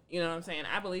at. You know what I'm saying?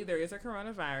 I believe there is a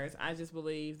coronavirus. I just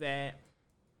believe that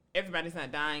everybody's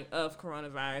not dying of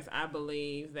coronavirus. I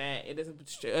believe that it is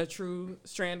a true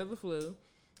strand of the flu.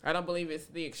 I don't believe it's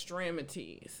the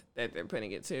extremities that they're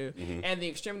putting it to. Mm-hmm. And the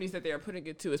extremities that they're putting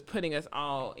it to is putting us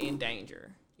all in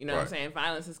danger. You know what I'm saying?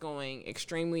 Violence is going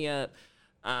extremely up.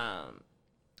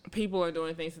 People are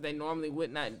doing things that they normally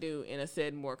would not do in a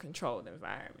said more controlled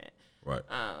environment. Right.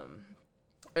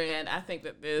 And I think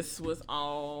that this was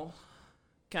all.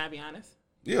 Can I be honest?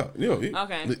 Yeah.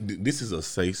 Okay. This is a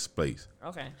safe space.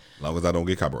 Okay. As long as I don't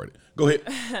get copyrighted. Go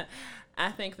ahead.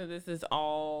 I think that this is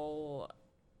all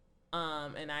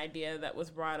an idea that was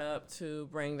brought up to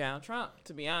bring down Trump,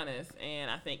 to be honest.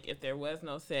 And I think if there was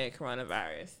no said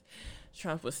coronavirus,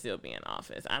 Trump would still be in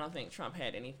office. I don't think Trump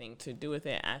had anything to do with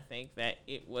it. I think that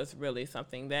it was really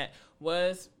something that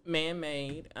was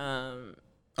man-made.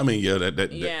 I mean, yeah,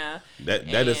 that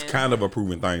is kind of a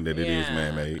proven thing that it is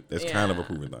man-made. That's kind of a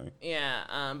proven thing.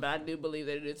 Yeah, but I do believe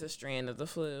that it is a strand of the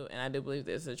flu, and I do believe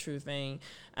that it's a true thing.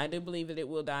 I do believe that it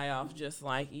will die off just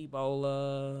like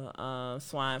Ebola,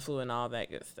 swine flu, and all that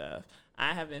good stuff.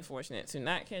 I have been fortunate to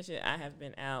not catch it. I have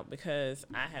been out because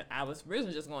I was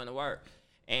originally just going to work,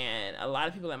 and a lot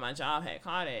of people at my job had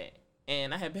caught it.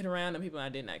 And I had been around the people and I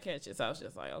did not catch it. So I was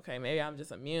just like, okay, maybe I'm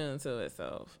just immune to it.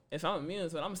 So if I'm immune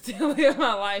to it, I'm still living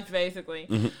my life, basically.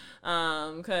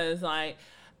 Mm-hmm. Because, like,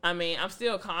 I mean, I'm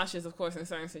still cautious, of course, in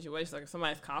certain situations. Like, if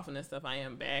somebody's coughing and stuff, I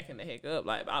am backing the heck up.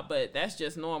 Like, but that's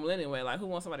just normal anyway. Like, who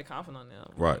wants somebody coughing on them?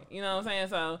 Right. Like, you know what I'm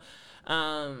saying?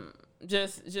 So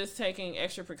just taking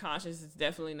extra precautions is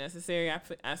definitely necessary,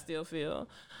 I still feel.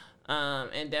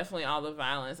 And definitely all the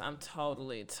violence, I'm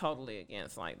totally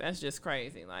against. Like, that's just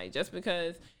crazy. Like, just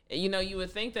because, you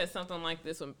would think that something like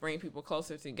this would bring people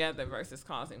closer together versus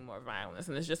causing more violence.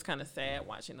 And it's just kind of sad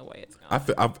watching the way it's going.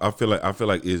 I feel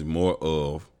like it's more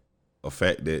of a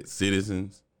fact that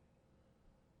citizens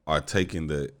are taking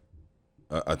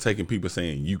people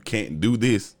saying you can't do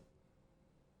this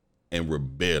and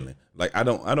rebelling. Like, I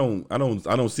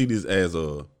don't see this as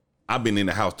I've been in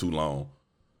the house too long.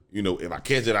 If I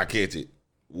catch it, I catch it.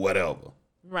 Whatever.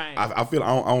 Right. I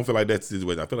don't feel like that's the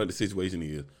situation. I feel like the situation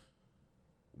is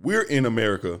we're in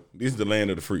America. This is the land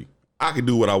of the free. I can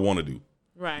do what I want to do.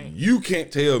 Right. You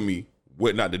can't tell me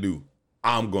what not to do.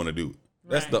 I'm gonna do it.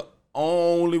 That's the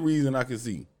only reason I can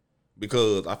see.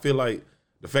 Because I feel like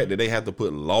the fact that they have to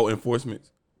put law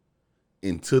enforcement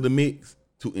into the mix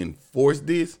to enforce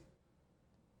this,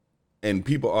 and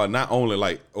people are not only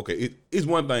like, okay, it's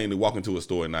one thing to walk into a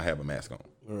store and not have a mask on.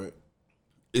 All right.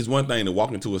 It's one thing to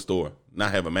walk into a store,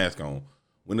 not have a mask on,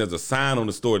 when there's a sign on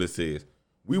the store that says,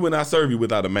 we will not serve you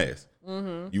without a mask.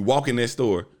 Mm-hmm. You walk in that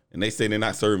store and they say they're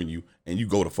not serving you and you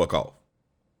go the fuck off.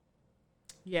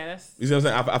 Yeah, that's... You see what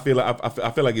I'm saying? I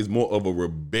feel like it's more of a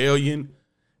rebellion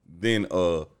than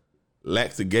a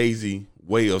lackadaisy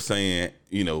way of saying,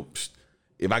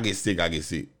 if I get sick, I get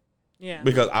sick. Yeah.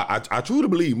 Because I truly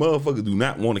believe motherfuckers do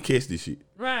not want to catch this shit.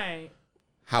 Right.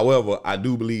 However, I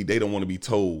do believe they don't want to be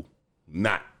told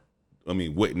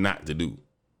what not to do.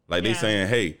 Like they saying,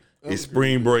 hey, it's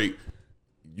spring break,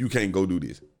 you can't go do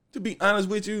this. To be honest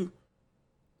with you,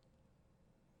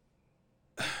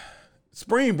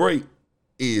 spring break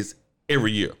is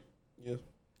every year. Yeah.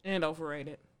 And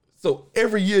overrated. So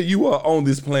every year you are on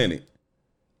this planet,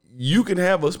 you can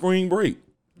have a spring break.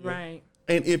 Right.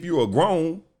 And if you are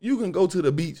grown, you can go to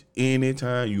the beach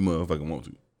anytime you motherfucking want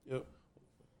to. Yep.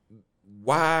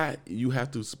 Why you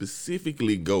have to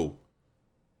specifically go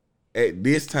at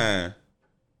this time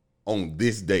on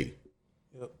this day?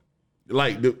 Yep.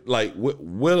 Where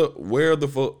the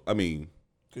fuck? I mean,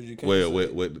 Because you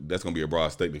can't. well, that's gonna be a broad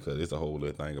statement because it's a whole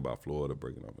little thing about Florida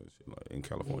breaking up and shit like in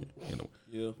California. You know.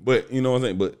 Yeah. But you know what I'm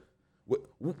saying. But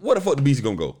what the fuck the beach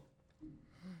gonna go?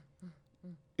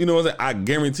 You know what I'm saying? I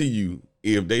guarantee you,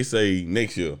 if they say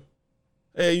next year,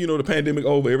 hey, you know the pandemic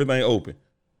over, everything open,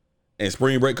 and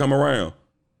spring break come around,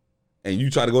 and you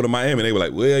try to go to Miami, they were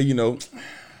like, well, you know,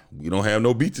 we don't have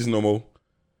no beaches no more.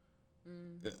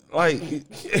 Like,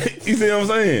 you see what I'm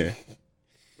saying?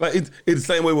 Like it's the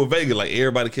same way with Vegas. Like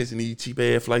everybody catching these cheap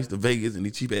ass flights to Vegas and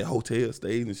these cheap ass hotel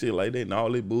stays and shit like that and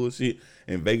all that bullshit.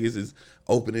 And Vegas is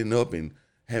opening up and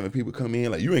having people come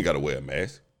in. Like you ain't gotta wear a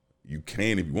mask. You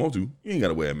can if you want to. You ain't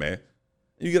gotta wear a mask.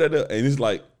 You get out there and it's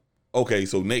like, okay,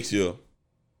 so next year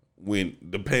when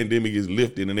the pandemic is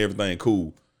lifted and everything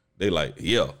cool, they like,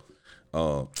 yeah.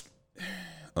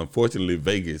 Unfortunately,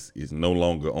 Vegas is no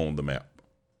longer on the map.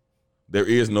 There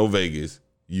is no Vegas.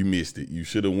 You missed it. You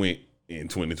should have went in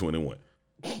 2021.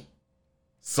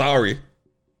 Sorry.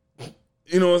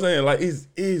 You know what I'm saying? Like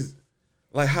is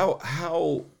like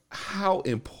how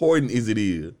important is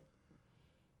it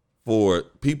for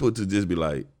people to just be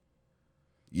like,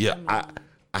 yeah,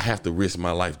 I have to risk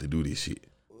my life to do this shit.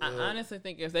 I honestly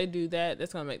think if they do that,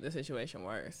 that's gonna make the situation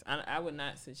worse. I would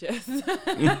not suggest.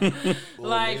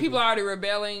 Like people are already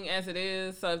rebelling as it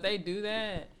is, so if they do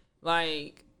that,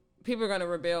 like people are gonna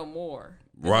rebel more.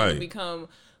 Right. Become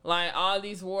like all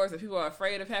these wars that people are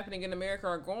afraid of happening in America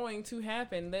are going to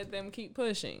happen. Let them keep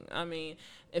pushing. I mean,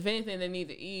 if anything, they need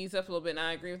to ease up a little bit. And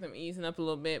I agree with them easing up a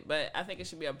little bit, but I think it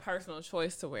should be a personal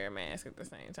choice to wear a mask at the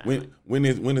same time. When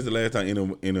is the last time any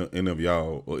of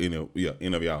y'all or any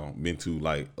of y'all been to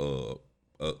like a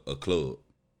club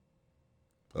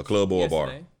or a bar?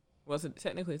 Yesterday. Was it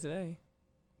technically today?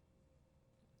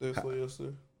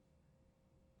 Yesterday.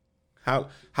 How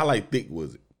like thick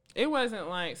was it? It wasn't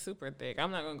like super thick.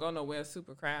 I'm not gonna go nowhere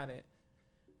super crowded.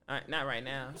 Not right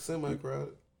now.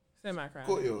 Semi-crowded.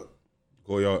 Semi-crowded.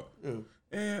 Courtyard. Yeah.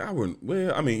 Yeah, I wouldn't.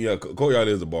 Well, I mean, yeah, Courtyard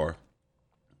is a bar.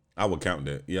 I would count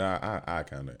that. Yeah, I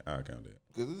count that. I count that.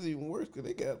 Because it's even worse because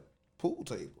they got pool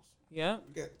tables. Yep.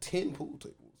 They got 10 pool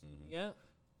tables. Yep.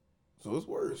 So it's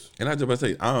worse. And I just about to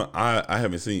say, I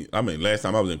haven't seen. I mean, last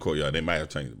time I was in Courtyard, they might have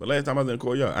changed it. But last time I was in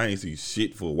Courtyard, I ain't see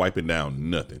shit for wiping down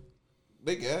nothing.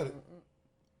 They got it.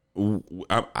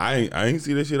 I ain't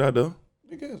see that shit out there.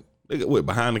 They got it. They got what,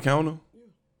 behind the counter? Yeah.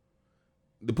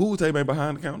 The pool table ain't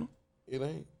behind the counter. It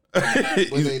ain't.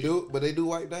 But they do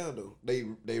wipe down though.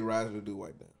 They rise to do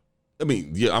wipe down. I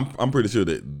mean, yeah, I'm pretty sure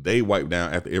that they wipe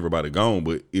down after everybody gone.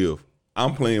 But if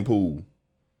I'm playing pool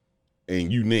and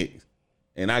you next,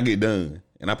 and I get done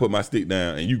and I put my stick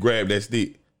down and you grab that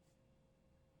stick,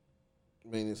 I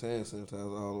mean, it's hand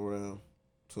sanitizer all around,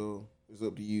 so it's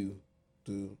up to you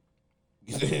to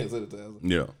get the hand sanitizer.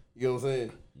 yeah, You know what I'm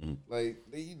saying? Mm-hmm.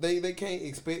 Like they can't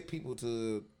expect people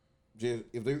to just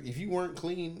if you weren't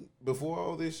clean before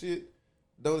all this shit,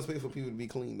 don't expect for people to be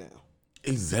clean now.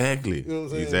 exactly, You know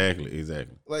what I'm saying?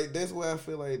 exactly. Like that's why I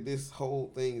feel like this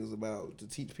whole thing is about to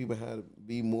teach people how to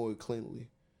be more cleanly.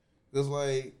 Because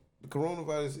like the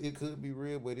coronavirus, it could be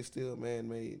real, but it's still man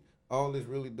made. All it's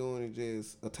really doing is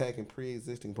just attacking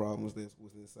pre-existing problems that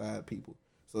was inside people.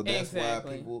 So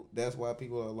that's why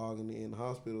people are logging in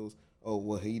hospitals. Oh,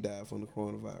 well, he died from the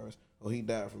coronavirus. Oh, he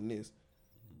died from this.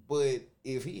 But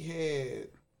if he had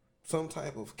some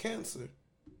type of cancer,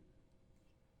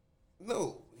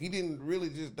 no, he didn't really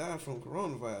just die from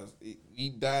coronavirus. He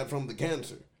died from the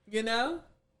cancer. You know?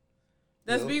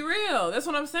 Let's be real. That's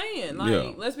what I'm saying.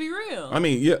 Like, let's be real. I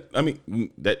mean, yeah. I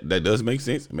mean, that does make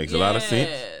sense. It makes a lot of sense.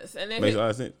 And makes a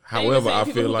lot of sense. However, I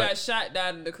feel people like who got shot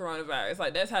died of the coronavirus.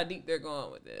 Like that's how deep they're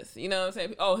going with this. You know what I'm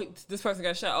saying? Oh, this person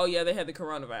got shot. Oh yeah, they had the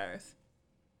coronavirus.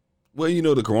 well, you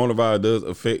know, the coronavirus does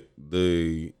affect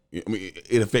the. I mean,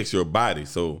 it affects your body.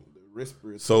 So,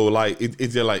 so like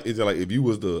it's just like if you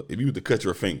was to cut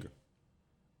your finger,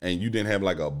 and you didn't have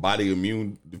like a body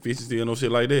immune deficiency or no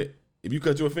shit like that. If you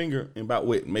cut your finger in about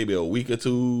maybe a week or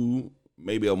two,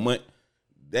 maybe a month,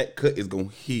 that cut is gonna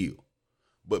heal.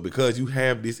 But because you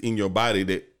have this in your body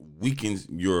that weakens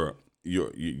your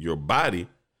body,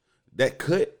 that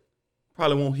cut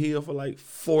probably won't heal for like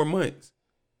 4 months.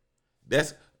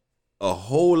 That's a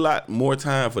whole lot more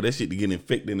time for that shit to get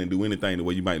infected and do anything the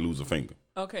way you might lose a finger.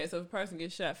 Okay, so if a person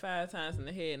gets shot 5 times in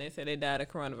the head and they say they died of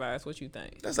coronavirus, what you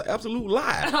think? That's an absolute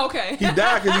lie. Okay. He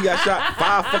died because he got shot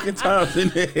 5 fucking times in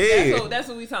the head. That's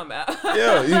what we talking about.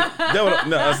 Yeah,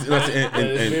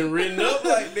 It's been written up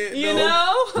like that. You though.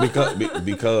 know?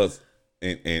 because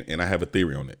I have a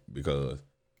theory on it, because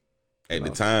at the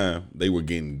time they were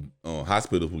getting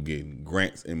hospitals were getting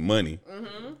grants and money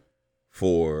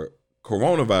for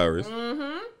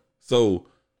coronavirus. So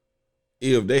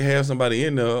if they have somebody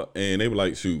in there and they were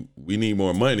like, shoot, we need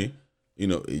more money, you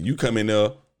know, you come in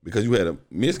there because you had a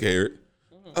miscarriage.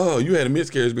 Oh, you had a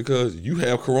miscarriage because you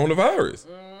have coronavirus.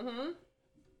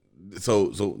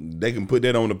 So they can put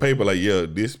that on the paper like, yeah,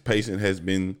 this patient has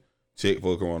been checked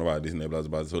for coronavirus, this and that, blah, blah,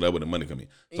 blah. So that where the money come in.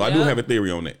 So I do have a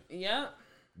theory on that. Yeah.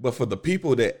 But for the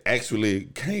people that actually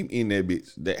came in that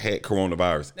bitch that had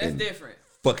coronavirus, That's and different.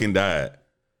 fucking died.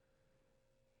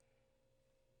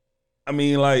 I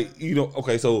mean, like, you know,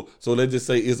 okay, so let's just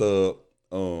say it's a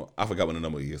I forgot what the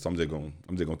number is, so I'm just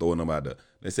gonna throw a number out there.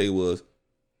 Let's say it was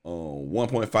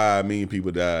 1.5 million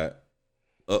people died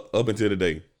up until the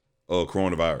day of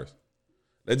coronavirus.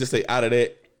 Let's just say out of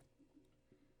that,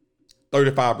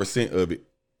 35% of it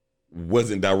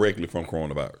wasn't directly from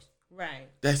coronavirus. Right.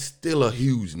 That's still a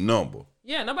huge number.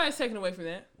 Yeah, nobody's taking away from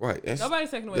that. Right. Nobody's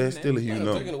taking away That's from still that. a huge I'm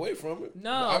number. taking away from it.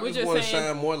 No, I we're just just want to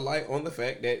saying- shine more light on the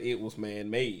fact that it was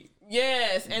man-made.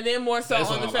 Yes, and then more so That's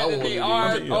on the all fact I that they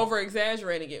wanted are to do. over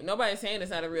exaggerating it. Nobody's saying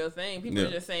it's not a real thing. People Yeah.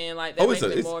 are just saying like that makes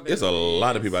it more than it's a it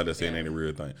lot of is. people out there saying Yeah. it ain't a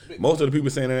real thing. Most of the people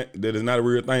saying that it's not a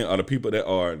real thing are the people that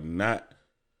are not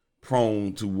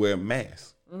prone to wear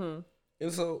masks. And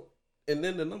so, and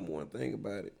then the number one thing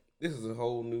about it, this is a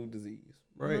whole new disease,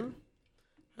 right?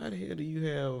 How the hell do you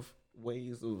have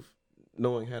ways of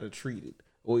knowing how to treat it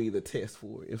or either test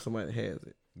for it if somebody has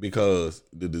it? Because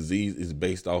the disease is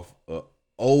based off a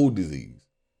old disease.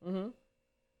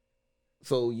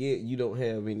 So yet you don't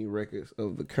have any records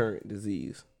of the current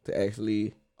disease to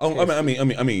actually. Oh, I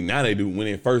mean, now they do. When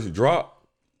it first dropped,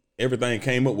 everything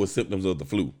came up with symptoms of the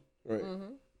flu. Right.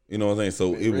 You know what I'm saying?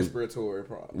 So it was Respiratory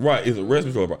problem. right. It's a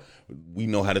respiratory problem. We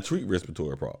know how to treat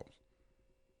respiratory problems.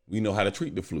 We know how to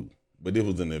treat the flu, but this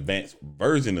was an advanced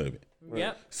version of it.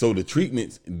 Yep. So the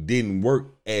treatments didn't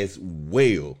work as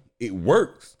well. It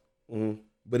works,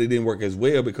 but it didn't work as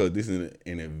well because this is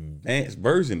an advanced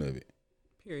version of it.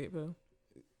 Period, boo.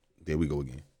 There we go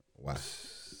again. Why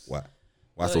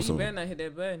Look, so you soon? better not hit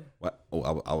that button. Why?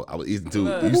 Oh, I was eating too.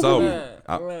 Look, You saw me.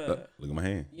 look. Look at my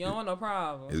hand. You don't want no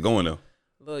problem. It's going though.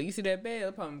 Look, you see that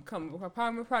bed? Probably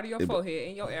proud of your forehead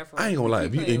and your afro. I ain't gonna lie.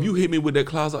 Keep If playing you with hit me with that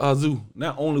Closet Azu,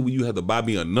 not only will you have to buy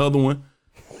me another one,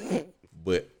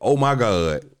 but oh my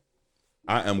God,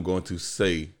 I am going to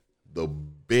say the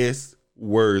best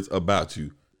words about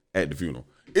you at the funeral.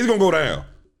 It's gonna go down.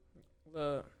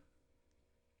 Look,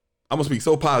 I'm gonna speak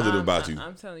so positive about you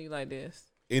I'm telling you like this.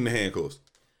 in the handcuffs.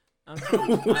 I'm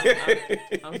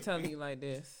telling you like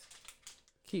this.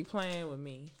 Keep playing with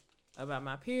me about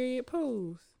my period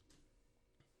poos.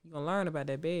 You gonna learn about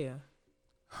that bell.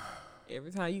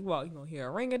 Every time you walk, you gonna hear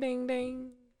a ring a ding ding.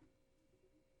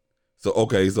 So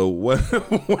okay, so what?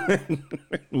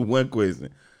 One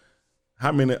question: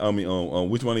 how many? I mean,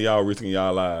 which one of y'all risking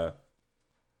y'all life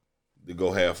to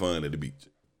go have fun at the beach?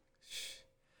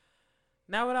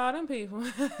 Not with all them people.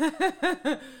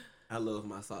 I love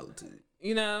my solitude.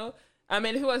 You know, I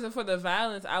mean, if it wasn't for the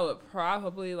violence, I would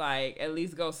probably like at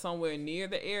least go somewhere near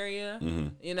the area.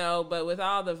 You know, but with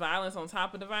all the violence on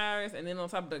top of the virus and then on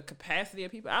top of the capacity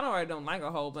of people, I already don't like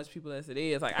a whole bunch of people as it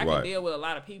is. Like I Right. can deal with a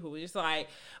lot of people, but just like,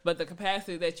 but the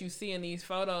capacity that you see in these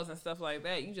photos and stuff like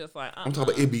that, you just like. I'm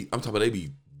talking about they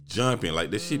be jumping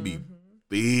like this shit be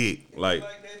big like.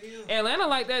 Atlanta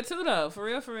like that too, though. For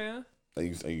real, for real. And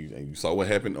you saw what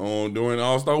happened on during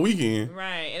All-Star Weekend.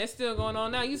 Right, and it's still going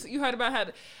on now. You heard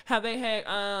about how they had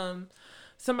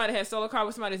somebody had stole a car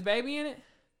with somebody's baby in it.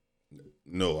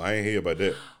 No, I ain't hear about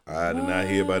that. I did not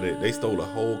hear about that. They stole a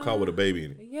whole car with a baby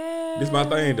in it. Yeah. This my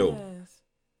thing though.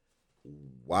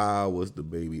 Why was the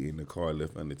baby in the car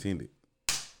left unattended?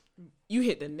 You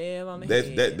hit the nail on the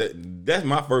head. That's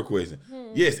my first question.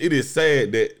 Yes, it is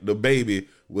sad that the baby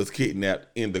was kidnapped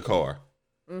in the car.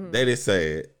 That is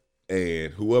sad.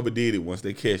 And whoever did it, once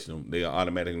they catch them, they are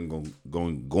automatically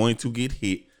going to get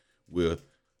hit with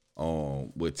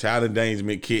child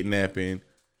endangerment, kidnapping,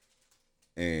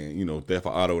 and theft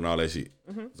of auto and all that shit.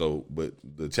 So, but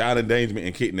the child endangerment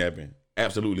and kidnapping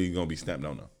absolutely gonna be snapped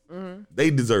on them. They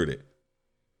deserve it.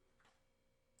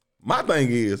 My thing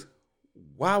is,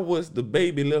 why was the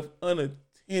baby left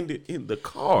unattended in the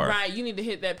car? Right, you need to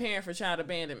hit that parent for child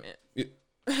abandonment.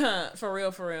 For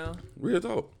real, for real. Real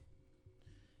talk.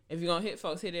 If you're gonna hit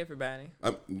folks, hit everybody.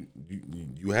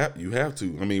 You have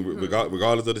to. I mean,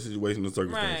 regardless of the situation and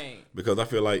circumstance. Right. Because I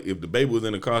feel like if the baby was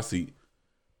in the car seat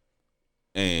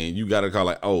and you got a car,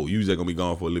 like, oh, you just gonna be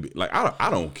gone for a little bit. Like, I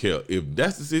don't care if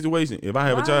that's the situation. If I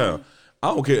have a child,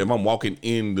 I don't care if I'm walking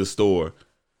in the store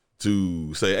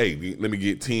to say, hey, let me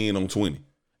get 10 on 20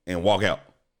 and walk out.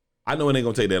 I know it ain't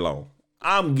gonna take that long.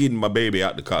 I'm getting my baby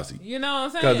out the car seat. You know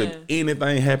what I'm saying? Because if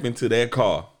anything happened to that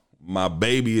car, my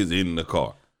baby is in the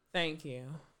car. Thank you.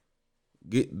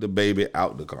 Get the baby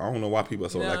out the car. I don't know why people are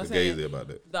so You know what I'm lackadaisy saying? about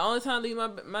that. The only time I leave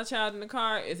my child in the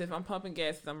car is if I'm pumping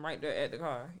gas because I'm right there at the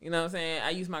car. You know what I'm saying? I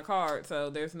use my card, so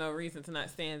there's no reason to not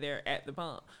stand there at the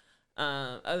pump.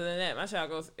 Other than that, my child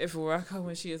goes everywhere I go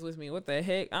when she is with me. What the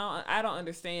heck? I don't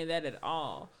understand that at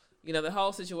all. You know, the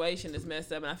whole situation is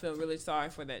messed up, and I feel really sorry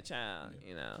for that child,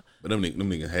 you know. But them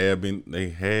niggas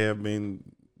have been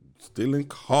stealing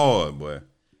cars, boy.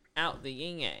 Out the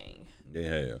yin yang. They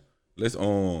have. Let's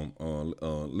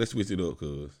switch it up,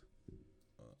 cause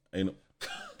ain't no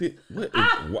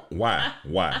why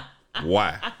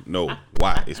no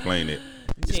why explain it.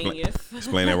 Genius.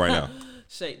 Explain that right now.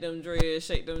 Shake them dreads,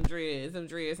 them dreads,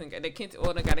 and the Kent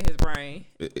order got in his brain.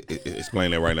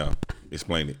 Explain that right now.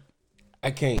 Explain it.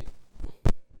 I can't.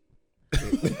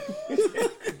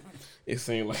 It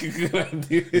seemed like a good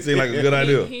idea. It seemed like a good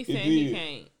idea. He said he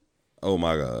can't. Oh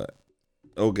my God.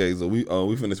 Okay, so we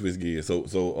finna switch gears.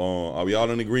 So are we all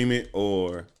in agreement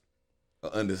or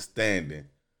understanding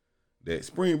that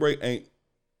spring break ain't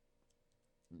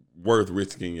worth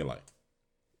risking your life?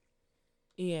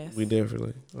 Yes. We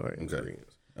definitely are in Okay. agreement.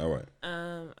 All right.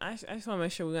 I just want to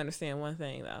make sure we understand one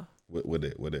thing though. What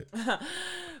that?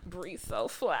 Bree's so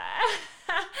fly.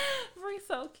 Bree's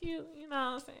so cute. You know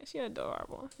what I'm saying? She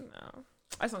adorable. You know.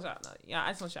 I just want y'all to know. Yeah, I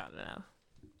just want y'all to know.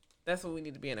 That's what we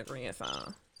need to be in agreement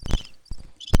on.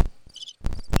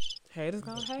 Haters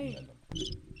gonna hate.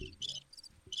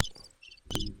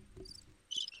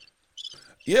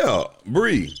 Yeah,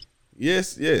 Bree.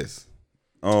 Yes. Haters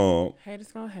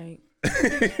gonna hate.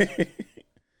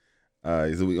 All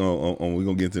right, so we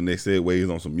gonna get into the next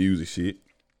segues on some music shit.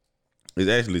 It's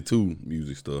actually two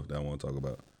music stuff that I want to talk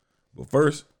about. But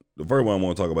first, the first one I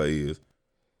want to talk about is,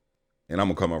 and I'm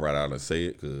gonna come right out and say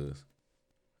it because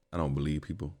I don't believe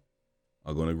people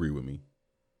are gonna agree with me.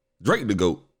 Drake the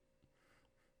GOAT.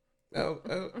 I'll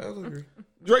agree.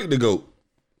 Drake the GOAT.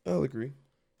 I'll agree.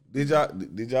 Did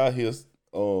y'all hear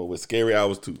with Scary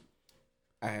Hours 2?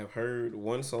 I have heard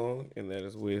one song, and that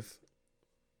is with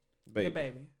Baby. The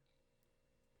baby.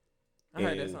 I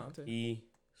heard that song too. He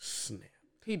snapped.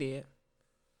 He did.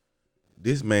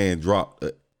 This man dropped.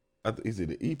 Is it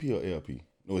the EP or LP?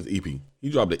 No, it's EP. He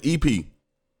dropped the EP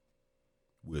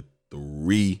with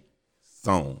 3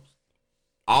 songs.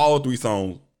 All 3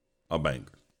 songs are bangers.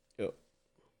 Yep.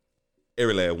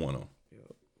 Every last one of them.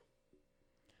 Yep.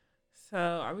 So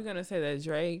are we gonna say that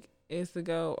Drake is the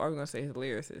GOAT, or are we gonna say his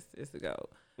lyricist is the GOAT?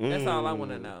 That's all I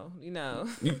want to know. You know.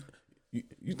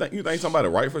 You think somebody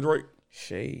right for Drake?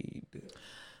 Shade.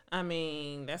 I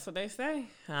mean, that's what they say.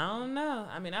 I don't know.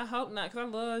 I mean, I hope not, because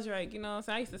I love Drake. You know what I'm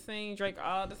saying? I used to sing Drake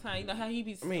all the time. You know how he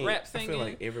be rap singing? I feel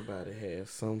like everybody has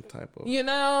some type of... You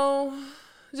know,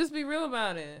 just be real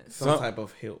about it. Some type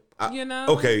of help. You know?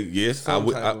 Okay, yes. I Some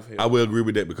will agree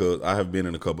with that because I have been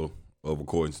in a couple of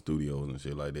recording studios and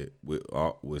shit like that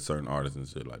with certain artists and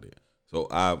shit like that. So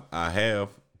I have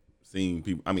seen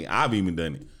people. I mean, I've even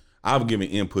done it. I've given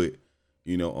input,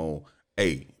 you know, on,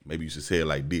 hey, maybe you should say it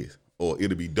like this. Or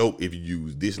it'll be dope if you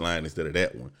use this line instead of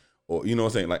that one. Or you know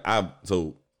what I'm saying? Like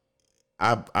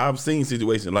I've seen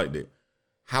situations like that.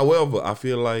 However, I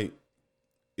feel like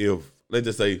if, let's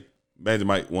just say, Magic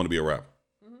Mike want to be a rapper.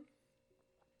 Mm-hmm.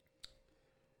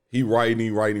 He writing, he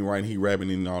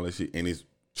rapping and all that shit, and it's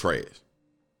trash.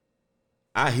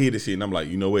 I hear this shit and I'm like,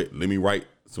 you know what? Let me write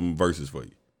some verses for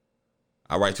you.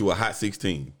 I write you a hot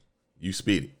 16. You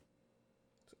spit it.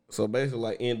 So basically,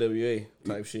 like NWA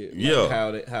type shit. Yeah.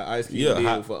 Like how Ice Cube did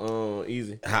it for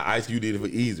Easy. How Ice Cube did it for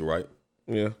Easy, right?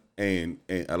 Yeah. And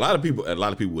a lot of people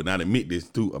would not admit this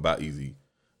too about Easy,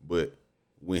 but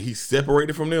when he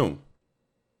separated from them,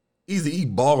 Easy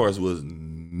bars was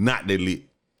not that lit.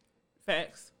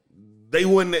 Facts. They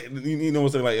wasn't that, you know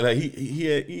what I'm saying? Like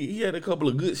he had a couple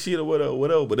of good shit or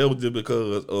whatever, but that was just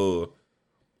because of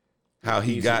how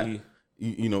he got,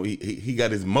 you know, he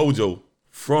got his mojo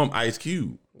from Ice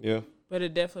Cube. Yeah. But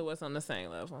it definitely was on the same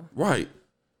level. Right.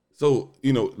 So,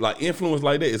 like influence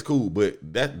like that is cool, but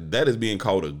that is being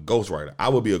called a ghostwriter. I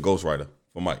would be a ghostwriter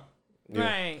for Mike.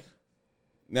 Right.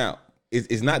 Now,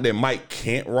 it's not that Mike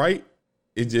can't write.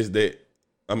 It's just that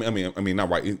I mean, not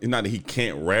right. It's not that he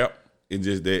can't rap. It's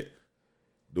just that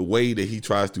the way that he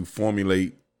tries to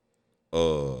formulate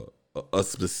a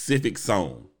specific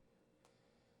song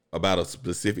about a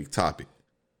specific topic,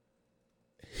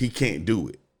 he can't do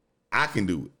it. I can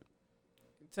do it.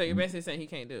 So you're basically saying he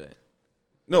can't do it.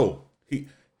 No, he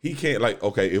can't. Like,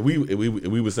 okay, if we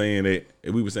were saying that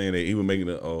he was making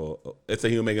let's say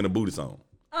he was making a booty song,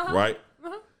 right?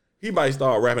 He might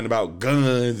start rapping about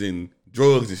guns and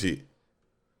drugs and shit.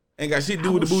 Ain't got shit to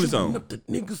do with the booty song. Up the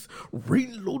niggas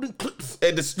reloading clips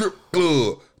At the strip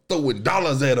club, throwing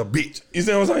dollars at a bitch. You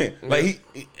see what I'm saying? Like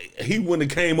he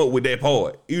wouldn't have came up with that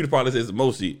part. He would have probably said some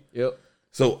more shit. Yep.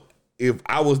 So if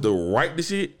I was to write the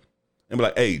shit and be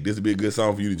like, hey, this would be a good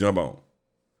song for you to jump on.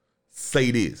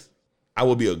 Say this. I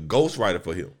would be a ghostwriter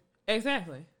for him.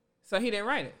 Exactly. So he didn't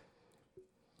write it.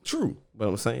 True. But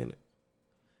I'm saying it.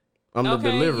 I'm the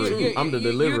Okay, delivery. I'm the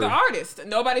delivery. You're the artist.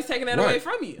 Nobody's taking that away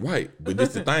from you. Right. But this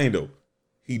the thing though.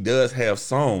 He does have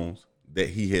songs that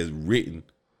he has written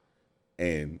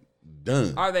and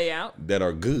done Are they out? that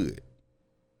are good.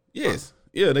 Yes.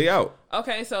 Yeah, they out.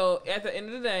 Okay, so at the end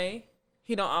of the day,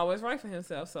 he don't always write for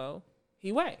himself, so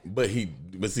he whack. But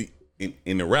see,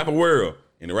 in the rapper world,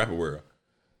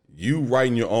 you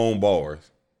writing your own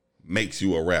bars makes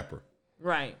you a rapper.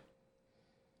 Right.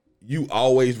 You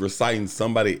always reciting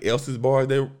somebody else's bars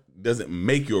that doesn't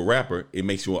make you a rapper. It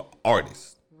makes you an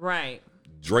artist. Right.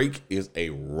 Drake is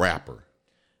a rapper.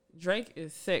 Drake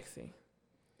is sexy.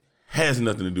 Has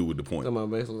nothing to do with the point. I'm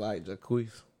basically like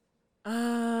Jacquees.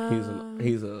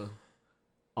 He's a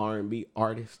R&B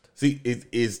artist. See,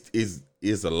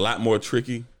 it's a lot more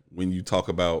tricky when you talk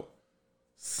about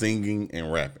singing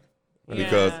and rapping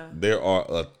because Yeah. there are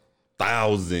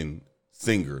 1,000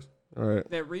 singers All right.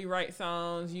 That rewrite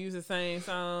songs, use the same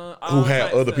song. who all have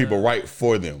types other of- people write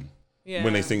for them Yeah.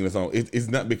 when they sing the song. It's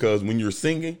not because when you're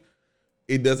singing,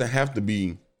 it doesn't have to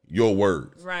be your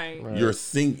words. Right. Your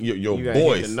your You gotta hit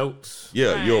voice. the notes.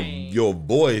 Yeah, Right. your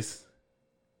voice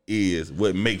is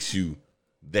what makes you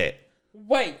that.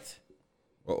 Wait.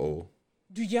 Uh-oh.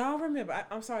 Do y'all remember?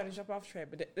 I'm sorry to jump off track,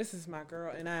 but this is my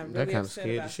girl, and I am That really kind of upset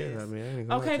scared the about shit out this. of me. I ain't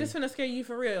gonna Okay, lie this to finna scare you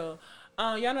for real.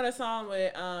 Y'all know that song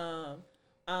with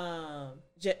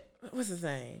what's his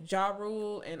name? Ja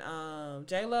Rule and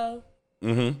J Lo.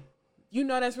 Mm-hmm. You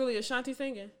know that's really Ashanti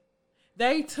singing.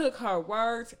 They took her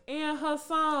words and her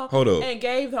song. Hold up. And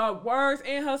gave her words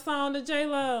and her song to J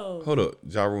Lo. Hold up.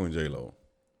 Ja Rule and J-Lo.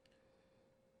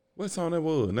 What song that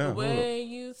was now? The Hold way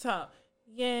you talk,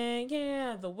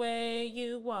 yeah, the way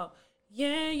you walk,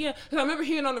 yeah. 'Cause I remember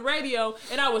hearing on the radio,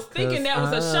 and I was thinking that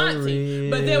was Ashanti.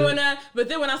 But then when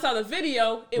I saw the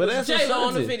video, it But was that's J Lo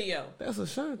on the Ashanti. video. That's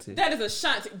Ashanti. That is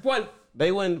Ashanti. Boy,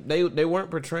 They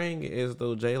weren't portraying it as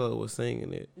though J-Lo was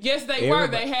singing it. yes, they were.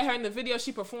 Everybody- They had her in the video.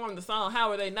 She performed the song.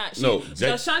 How are they not? No,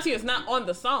 Ashanti is not on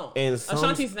the song. And some-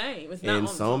 Ashanti's name is not on In the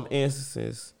some song.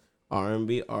 instances,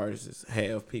 R&B artists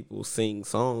have people sing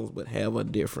songs but have a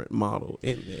different model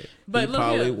in there. But he look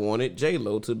probably here. wanted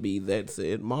J-Lo to be that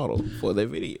said model for their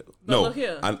video. But no, look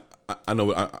here. I know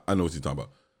what you're talking about.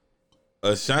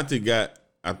 Ashanti got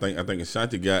I think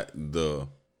Ashanti got the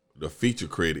feature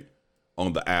credit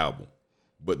on the album,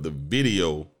 but the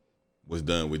video was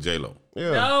done with J-Lo.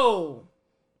 Yeah. No.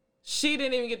 She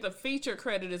didn't even get the feature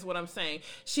credit is what I'm saying.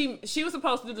 She was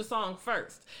supposed to do the song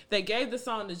first. They gave the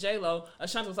song to J-Lo.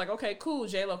 Ashanti was like, okay, cool,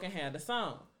 J-Lo can have the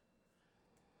song.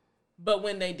 But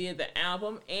when they did the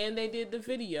album and they did the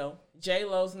video,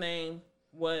 J-Lo's name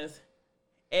was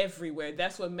everywhere.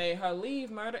 That's what made her leave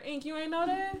Murder Inc. You ain't know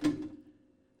that?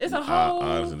 It's a I whole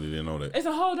honestly didn't know that. it's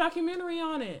a whole documentary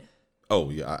on it. Oh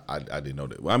yeah, I didn't know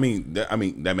that. Well, I mean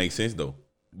that makes sense though.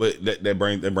 But that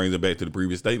brings it back to the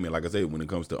previous statement. Like I said, when it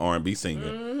comes to R&B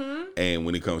singing and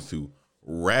when it comes to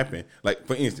rapping, like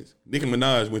for instance, Nicki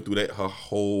Minaj went through that her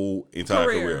whole entire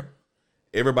career.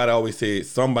 Everybody always said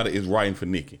somebody is writing for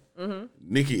Nicki.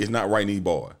 Nicki is not writing these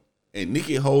bars, and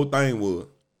Nicki's whole thing was,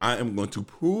 I am going to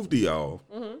prove to y'all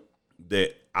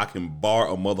that I can bar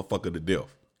a motherfucker to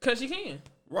death. Cause you can.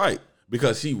 Right.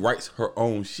 Because she writes her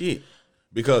own shit.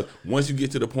 Because once you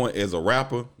get to the point as a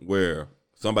rapper where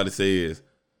somebody says,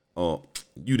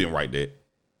 you didn't write that,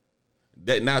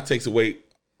 that now takes away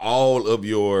all of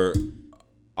your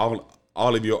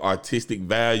artistic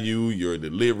value, your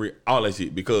delivery, all that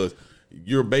shit. Because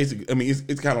you're basically, I mean,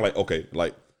 it's kind of like, okay,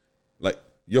 like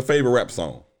your favorite rap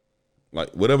song.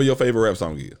 Like whatever your favorite rap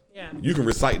song is. Yeah. You can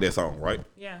recite that song, right?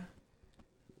 Yeah.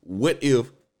 What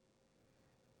if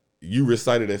you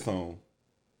recited that song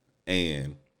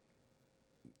and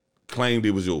claimed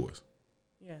it was yours,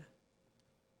 Yeah.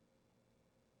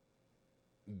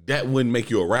 that wouldn't make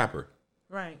you a rapper.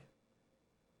 Right.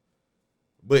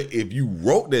 But if you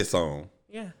wrote that song,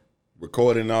 Yeah.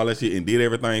 recorded and all that shit, and did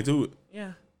everything to it,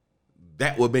 Yeah.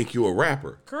 that would make you a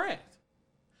rapper. Correct.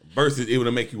 Versus it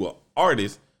would make you an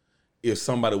artist if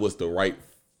somebody was to write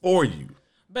for you.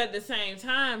 But at the same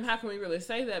time, how can we really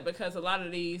say that? Because a lot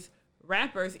of these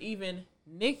rappers, even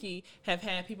Nicki, have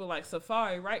had people like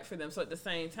Safari write for them. So at the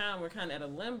same time, we're kind of at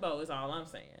a limbo. Is all I'm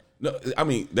saying. No, I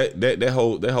mean that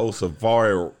whole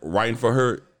Safari writing for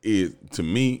her is, to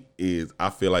me, is,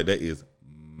 I feel like that is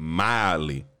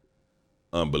mildly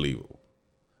unbelievable.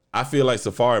 I feel like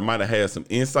Safari might have had some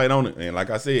insight on it, and like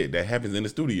I said, that happens in the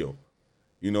studio.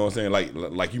 You know what I'm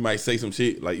saying? Like you might say some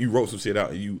shit, like you wrote some shit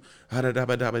out, and you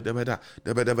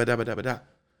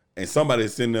and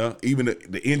somebody's sitting there, even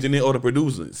the engineer or the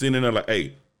producer, sitting there like,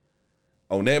 hey,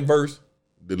 on that verse,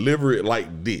 deliver it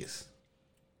like this,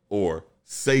 or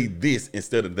say this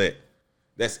instead of that.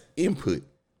 That's input.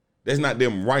 That's not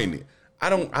them writing it. I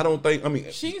don't think. I mean,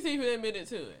 She's even admitted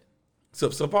to it. So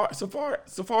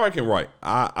Safari can write.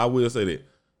 I will say that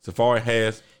Safari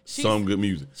has some good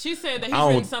music. She said that he's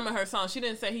written some of her songs. She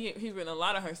didn't say he's written a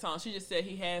lot of her songs. She just said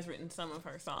he has written some of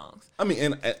her songs. I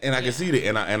mean, and I can see that,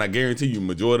 and I guarantee you,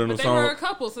 majority of the But songs. they were a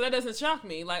couple, so that doesn't shock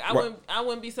me. Like I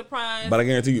wouldn't be surprised. But I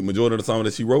guarantee you, majority of the songs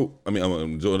that she wrote,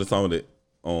 majority of the songs that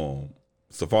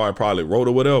Safari probably wrote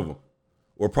or whatever,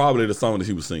 were probably the song that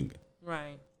she was singing.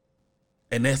 Right.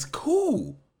 And that's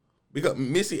cool. Because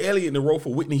Missy Elliott wrote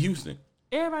for Whitney Houston.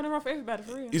 Everybody wrote for everybody,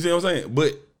 for real. You see what I'm saying?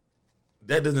 But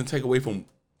that doesn't take away from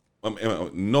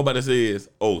nobody says,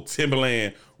 oh,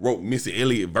 Timberland wrote Missy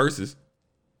Elliott verses.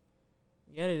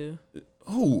 Yeah, they do.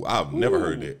 Who? I've never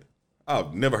heard that.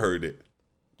 I've never heard that.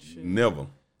 Sure. Never.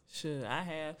 Sure, I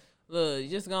have. Look, you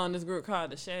just go on this group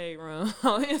called The Shade Room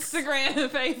on Instagram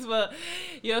and Facebook.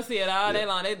 You'll see it all day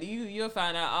long. You'll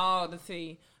find out all the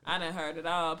tea. I done heard it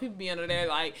all. People be under there,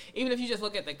 like, even if you just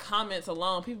look at the comments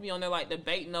alone, people be on there, like,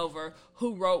 debating over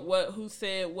who wrote what, who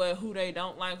said what, who they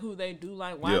don't like, who they do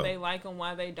like, why they like them,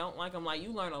 why they don't like them. Like,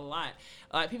 you learn a lot.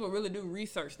 Like, people really do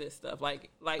research this stuff. I think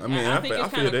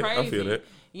it's kind of crazy. I feel that.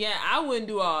 Yeah, I wouldn't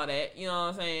do all that. You know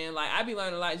what I'm saying? Like, I'd be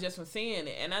learning a lot just from seeing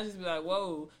it. And I just be like,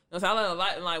 whoa. So I learn a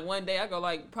lot in, like, one day. I go,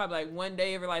 like, probably, like, one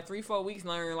day every, like, 3-4 weeks,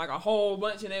 learn, like, a whole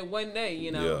bunch in that one day,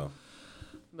 you know? Yeah.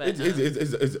 But,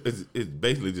 it's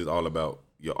basically just all about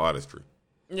your artistry.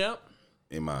 Yep.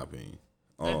 In my opinion.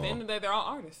 At the end of the day, they're all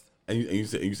artists. And you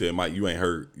said, Mike, you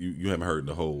haven't heard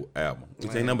the whole album.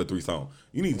 It's ain't number 3 songs.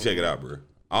 You need to check it out, bro.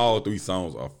 All 3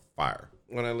 songs are fire.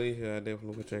 When I leave here, I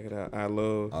definitely will check it out. I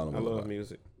love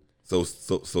music. So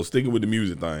sticking with the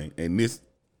music thing, and this,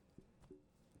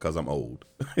 cause I'm old.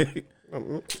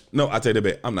 No, I take that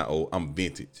back. I'm not old. I'm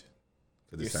vintage.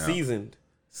 You're seasoned.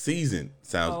 Seasoned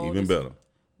sounds Oh, even better.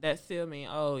 That still mean,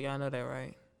 y'all know that,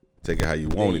 right? Take it how you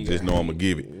want it. Just know I'm gonna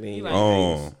give it. You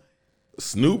like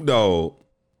Snoop Dogg,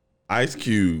 Ice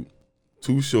Cube,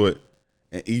 Too Short,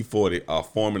 and E40 are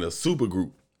forming a super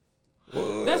group.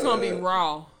 That's gonna be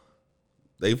raw.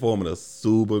 They forming a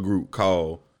super group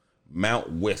called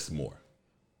Mount Westmore.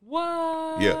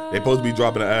 What? Yeah, they supposed to be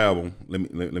dropping an album.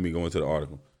 Let me go into the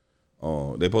article.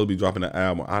 They supposed to be dropping an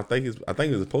album. I think it's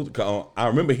supposed to. I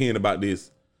remember hearing about this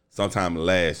sometime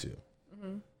last year.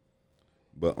 Mm-hmm.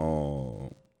 But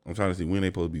I'm trying to see when they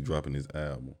supposed to be dropping this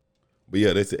album. But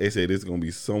yeah, they say this is gonna be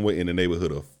somewhere in the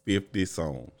neighborhood of 50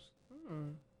 songs.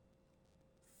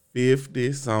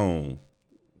 50 songs.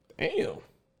 Damn.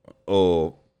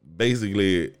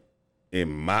 Basically, in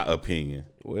my opinion,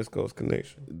 West Coast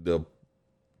connection.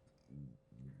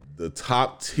 The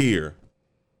top tier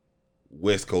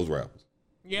West Coast rappers.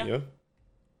 Yeah.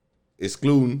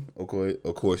 Excluding, of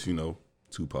course, you know,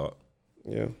 Tupac.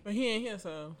 Yeah. But he ain't here,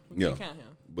 so we can't count him.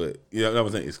 But yeah, that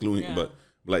was saying excluding. Yeah. But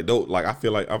like though, like I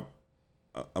feel like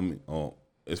I mean,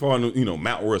 as far as you know,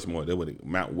 Mount Westmore.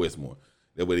 Mount Westmore.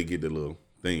 That's where they get the little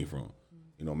thing from.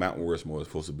 You know, Mount Westmore is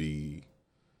supposed to be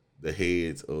the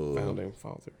heads of Founding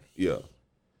fathers. Yeah,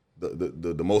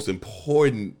 the most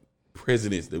important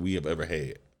presidents that we have ever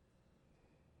had,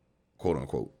 quote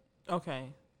unquote. Okay,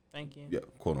 thank you. Yeah,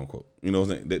 quote unquote. You know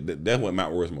what I'm saying? That's what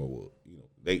Mount Rushmore was. You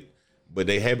know, but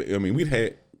they haven't. I mean, we've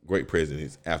had great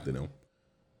presidents after them.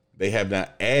 They have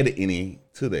not added any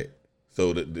to that.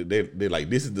 So they're like,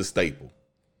 this is the staple.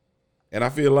 And I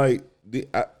feel like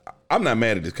I'm not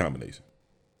mad at this combination.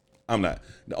 I'm not.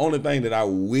 The only thing that I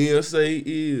will say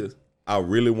is I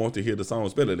really want to hear the song,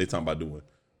 especially they talking about doing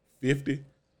 50,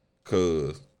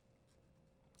 because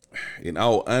in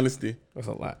all honesty, That's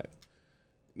a lot.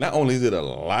 not only is it a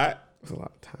lot, That's a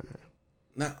lot of time.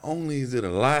 not only is it a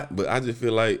lot, but I just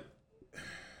feel like,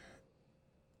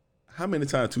 how many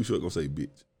times Too Short gonna say bitch?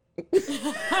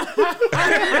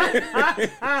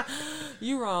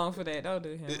 You wrong for that. Don't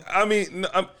do him. I mean,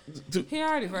 He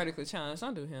already vertically challenged.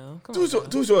 Don't do him. Come Too on.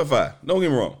 Short, Too Short 5. Don't get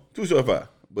me wrong. Too Short 5.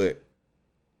 But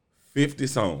 50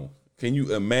 songs. Can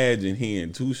you imagine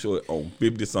hearing Too Short on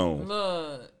 50 songs?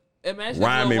 Look, imagine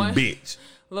Rhyming if bitch.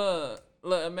 Look,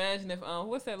 imagine if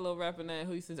what's that little rapper name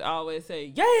who used to always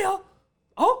say, yeah,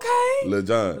 okay. Lil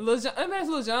Jon.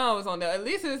 Imagine Lil Jon was on there. At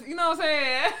least it's, you know what I'm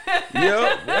saying?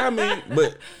 Yeah, I mean,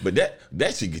 but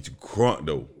that should get you crunk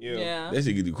though. Yeah. That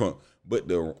should get you crunk. But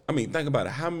think about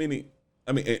it. How many?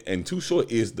 I mean, and Too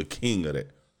Short is the king of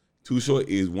that. Too Short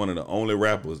is one of the only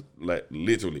rappers, like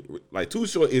literally, like Too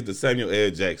Short is the Samuel L.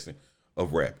 Jackson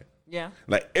of rapping. Yeah.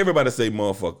 Like everybody say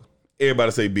motherfucker,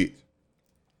 everybody say bitch,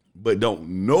 but don't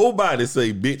nobody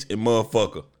say bitch and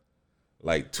motherfucker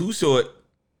like Too Short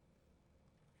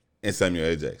and Samuel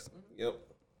L. Jackson. Yep.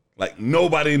 Like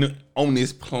nobody on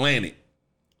this planet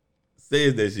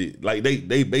says that shit. Like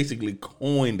they basically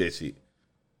coined that shit.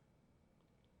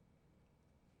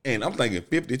 And I'm thinking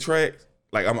 50 tracks.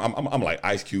 Like I'm like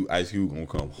Ice Cube gonna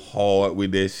come hard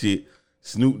with that shit.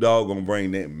 Snoop Dogg gonna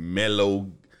bring that mellow,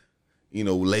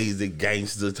 lazy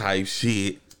gangster type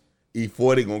shit.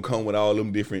 E40 gonna come with all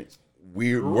them different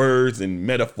weird words and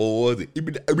metaphors and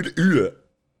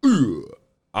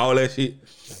all that shit.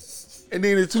 And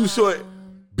then it's Too Short,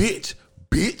 bitch,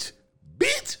 bitch,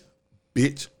 bitch,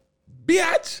 bitch,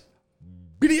 biatch,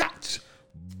 biatch.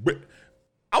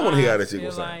 I want to hear how that shit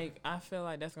gonna sound. I feel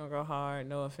like that's gonna go hard.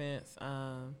 No offense.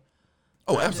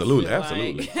 Oh, absolutely,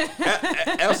 absolutely,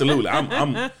 absolutely. I'm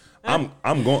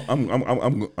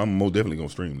most definitely gonna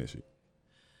stream that shit.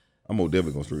 I'm most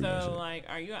definitely gonna stream that shit. So, like,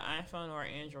 are you an iPhone or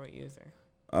Android user?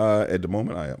 At the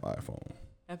moment, I am iPhone.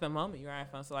 At the moment, you're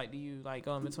iPhone. So, like, do you like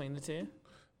go in between the two?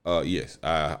 Yes.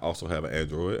 I also have an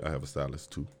Android. I have a stylus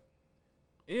too.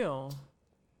 Ew.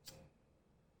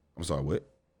 I'm sorry. What?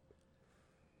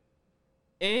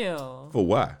 Ew. For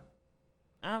why?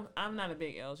 I'm not a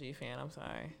big LG fan. I'm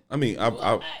sorry. I mean,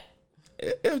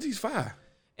 LG's fine.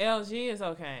 LG is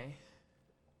okay.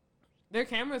 Their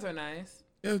cameras are nice.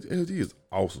 LG is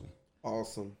awesome.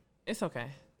 Awesome. It's okay.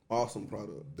 Awesome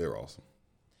product. They're awesome.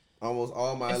 Almost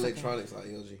all my It's electronics are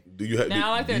LG. Do you have? Now,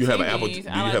 I like do their you have TVs. an Apple? Do you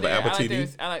have an Apple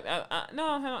TV? No, I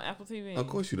don't have no Apple TV. Of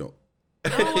course you don't. I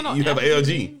don't want no You have an Apple LG.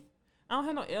 TV. I don't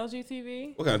have no LG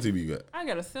TV. What kind of TV you got? I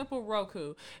got a simple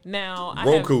Roku. Now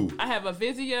Roku. I have a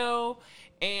Vizio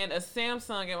and a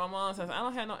Samsung at my mom's house. I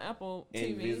don't have no Apple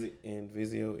TV. And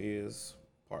Vizio is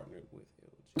partnered with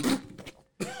LG.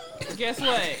 Guess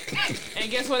what?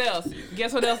 And guess what else?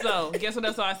 Guess what else though? Guess what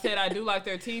else? So I said I do like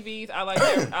their TVs. I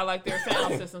like their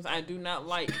sound systems. I do not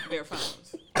like their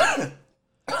phones.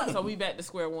 So we back to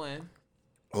square one.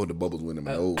 Oh, the bubbles went in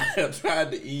my nose. I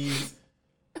tried to ease.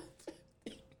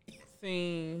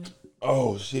 See,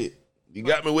 Oh shit! You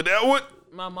got me with that one.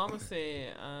 my mama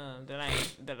said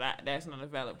that's not a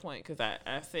valid point because I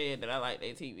said that I like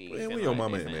their TVs. Man, and where I your like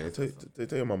mama their at, man? sound system.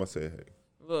 Tell your mama I said hey.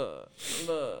 Look,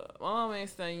 my mama ain't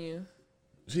studying you.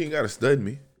 She ain't got to stud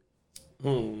me.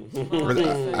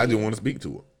 I just want to speak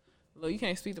to her. Look, you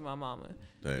can't speak to my mama.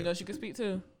 Damn. You know she can speak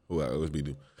to? Who else be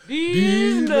do?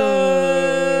 These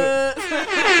nuts.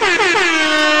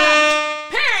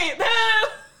 Period.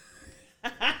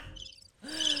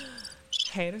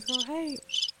 Haters gonna hate.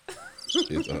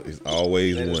 It's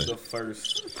always That one. is the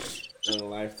first in a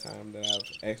lifetime that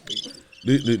I've actually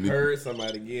The- heard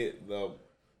somebody get the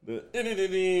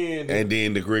and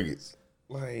then the crickets.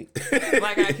 like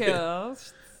Like I killed.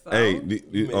 So, Hey,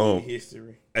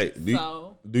 history. hey,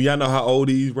 so do y'all know how old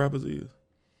these rappers is?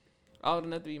 old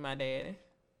enough to be my daddy.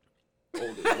 All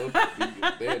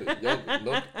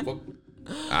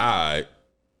right,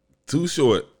 Too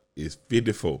Short is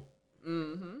 54.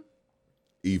 Mm-hmm.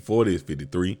 E40 is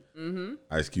 53. Mm-hmm.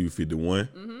 Ice Cube 51.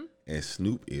 Mm-hmm. And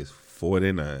Snoop is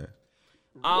 49.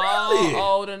 All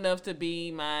old enough to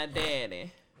be my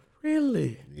daddy.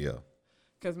 Really? Yeah.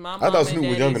 Cause my mom I thought and Snoop was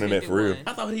daddy younger is than that, for real. 51.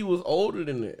 I thought he was older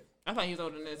than that. I thought he was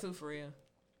older than that too, for real.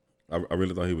 I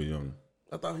really thought he was young.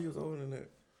 I thought he was older than that.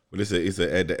 But it's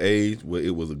at the age where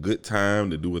it was a good time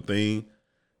to do a thing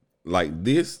like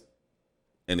this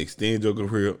and extend your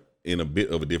career in a bit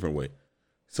of a different way.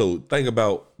 So think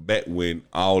about back when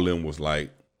all them was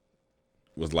like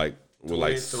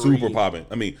 23. super popping.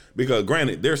 I mean, because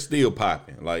granted, they're still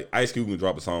popping. Like Ice Cube can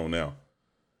drop a song now,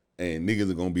 and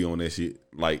niggas are gonna be on that shit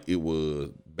like it was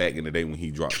back in the day when he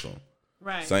dropped song.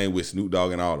 Right. Same with Snoop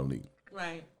Dogg and all them niggas.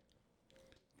 Right.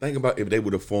 Think about if they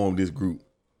would have formed this group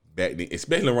back then,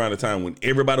 especially around the time when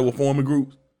everybody was forming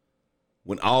groups.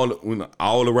 when all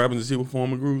the rappers and shit were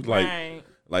forming groups, Right.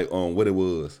 what it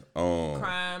was,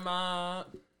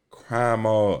 Crime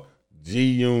Mob, G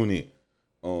Unit,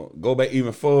 go back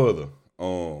even further,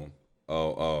 what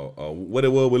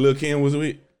it was with Lil Kim was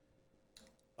with.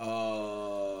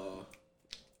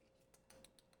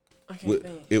 I can't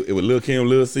think. It was Lil Kim,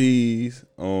 Lil C's,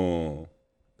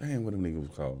 damn, what them niggas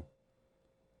was called?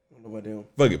 I don't know about them.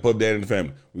 Fuck it, Puff Daddy and the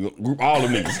Family. We gonna group all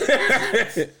them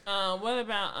niggas. What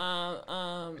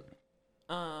about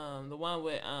the one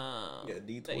with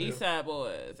D12. the East Side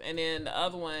Boys, and then the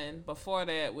other one before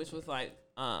that, which was like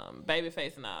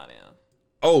Babyface and all them.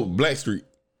 Oh, Blackstreet.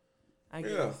 I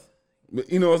guess Yeah. But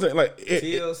you know what I'm saying? Like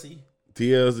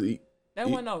TLC. that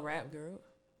wasn't no rap group.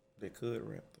 They could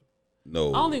rap though.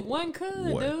 No. Only one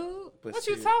could, What? dude. But What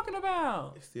you still- talking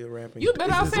about? They still rapping. You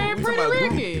better off saying we Pretty talking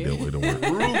about Ricky. It don't work.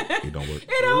 It don't work.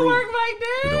 It don't work like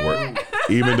that. It don't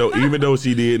work. Even though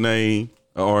she did name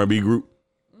an R&B group,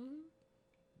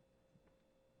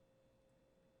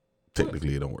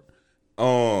 technically it don't work.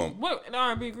 What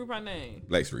R&B group I named?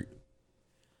 Blackstreet.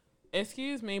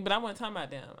 Excuse me, but I wasn't talking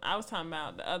about them. I was talking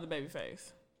about the other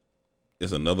Babyface.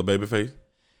 It's another Babyface.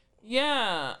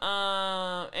 Yeah,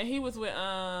 and he was with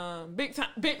Big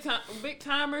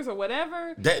Timers or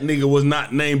whatever. That nigga was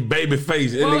not named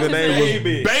Babyface. That What was nigga his name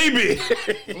name? was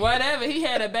Baby. Whatever, he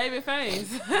had a baby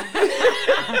face.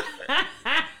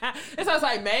 It sounds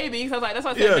like maybe. So like that's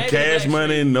why I said Yeah, maybe Cash Blackstreet.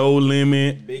 Money, No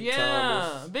Limit, Big Yeah,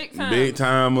 Timers. big time. Big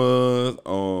Timers,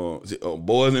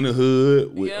 Boys in the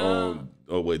Hood with Yeah.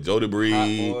 with Jody Breed,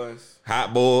 Hot Boys.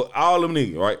 Hot Boy, all them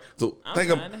niggas, right? So I'm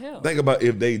think trying to help. about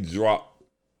if they drop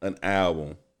an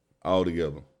album all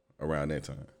together around that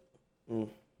time,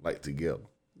 like together,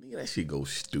 nigga, that shit goes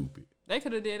stupid. They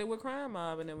could have did it with Crime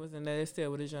Mob and it was in there. They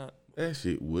still would have jumped. That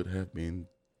shit would have been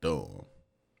dumb.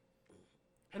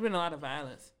 There'd been a lot of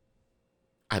violence.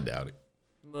 I doubt it.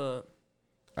 Look,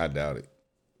 I doubt it.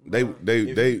 If They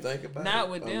you think about Not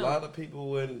it, with a them. lot of people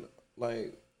wasn't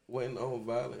on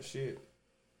violent shit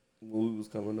when we was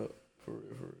coming up for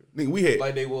real. nigga, we had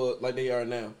Like they are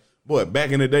now. boy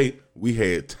back in the day. We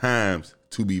had times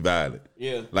to be violent.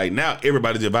 Yeah. Like now,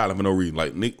 everybody's just violent for no reason.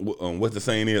 Like Nick, what the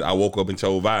saying is, I woke up and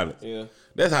chose violence. Yeah.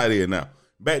 That's how it is now.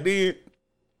 Back then,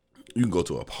 you can go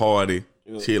to a party,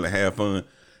 chill and have fun.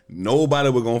 Nobody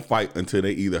was gonna fight until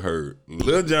they either heard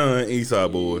Lil Jon,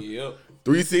 Eastside Boy, Yep.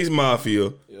 3 6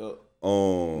 Mafia, Yep.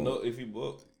 um, No, if you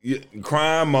book. yeah,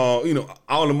 Crime Mob,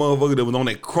 all the motherfuckers that was on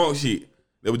that crunk shit.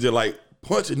 They was just like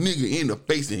punch a nigga in the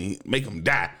face and make him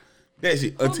die. That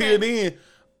shit. Until then,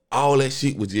 all that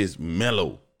shit was just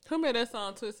mellow. who made that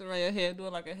song "Twisting Around Your Head" do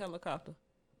it like a helicopter?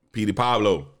 Petey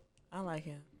Pablo. I like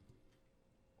him.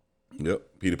 Yep.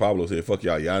 Petey Pablo said, fuck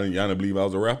y'all. Y'all didn't believe I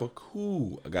was a rapper?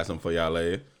 Cool. I got something for y'all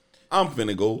ass. I'm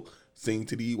finna go sing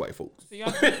to these white folks.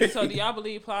 So do y'all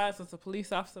believe Plies was a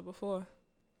police officer before?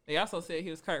 They also said he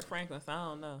was Kirk Franklin, so I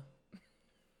don't know.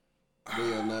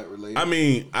 They are not related. I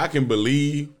mean, I can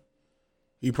believe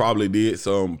he probably did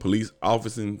some police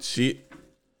officing shit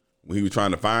when he was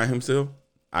trying to find himself.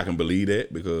 I can believe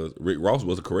that because Rick Ross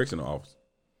was a correctional officer.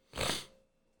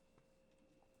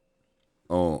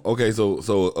 Okay, so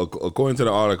according to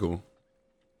the article,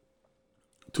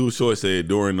 Too Short said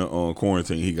during the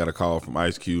quarantine he got a call from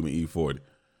Ice Cube and E40.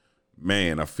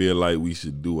 Man, I feel like we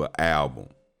should do an album.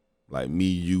 Like me,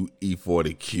 you,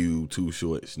 E40, Cube, Too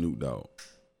Short, Snoop Dogg.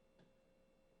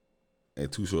 And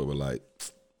Too Short was like,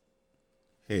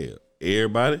 hell,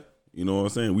 everybody, you know what I'm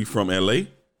saying? We from LA.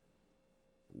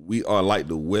 We are like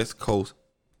the West Coast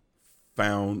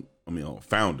founders.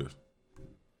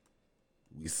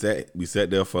 We sat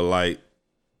there for like,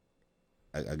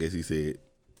 I guess he said,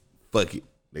 fuck it.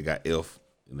 They got F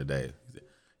in the dash.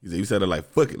 He said, we sat there like,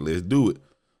 fuck it, let's do it.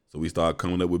 So we started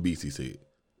coming up with beats, he said.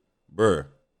 Bruh,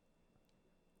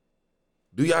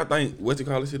 do y'all think What You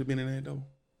Call It should have been in there though?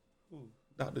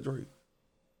 Dr. Dre.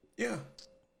 Yeah.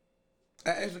 I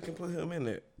actually can put him in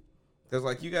there. Cause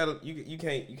like you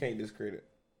can't discredit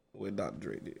what Dr.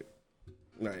 Dre did.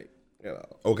 Like, at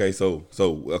all. Okay, so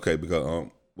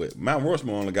because Mount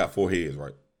Rushmore only got 4 heads,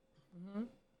 right? Mm-hmm.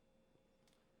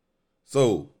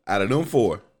 So out of them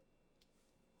 4,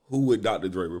 who would Dr.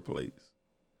 Dre replace?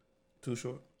 Too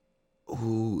Short.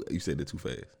 Ooh, you said that too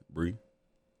fast, Bree.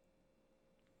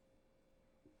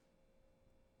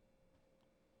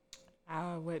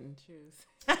 I wouldn't choose.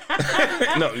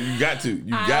 No, you got to.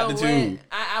 You got to choose.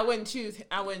 I wouldn't choose.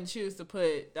 I wouldn't choose to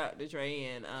put Dr. Dre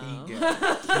in. He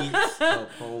got hits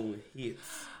upon hits.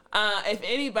 If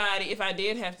anybody, if I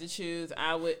did have to choose,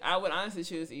 I would honestly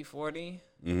choose E40.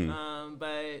 Mm-hmm.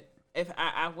 But if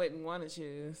I wouldn't want to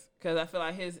choose because I feel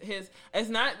like his it's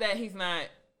not that he's not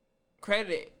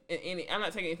credited I'm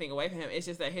not taking anything away from him. It's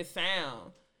just that his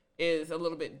sound is a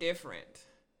little bit different,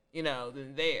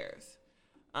 than theirs.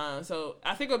 So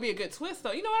I think it'll be a good twist,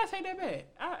 though. You know what? I take that back.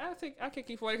 I think I could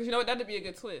keep 40 because you know what? That'd be a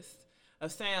good twist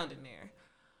of sound in there.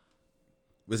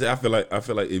 But see, I feel like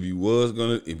if you was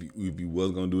gonna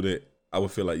do that, I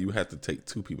would feel like you have to take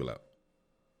two people out.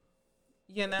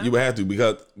 You would have to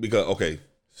because okay,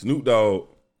 Snoop Dogg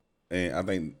and I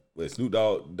think Snoop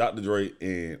Dogg, Dr. Dre,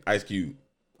 and Ice Cube.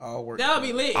 All work. That would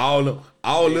be lit. All them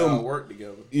all work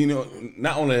together.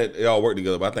 Not only that they all work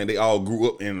together, but I think they all grew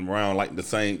up in around like the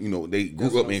same. They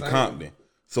grew up in Compton,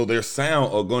 so their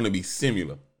sound are going to be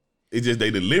similar. It's just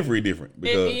they delivery different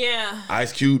because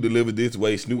Ice Cube delivered this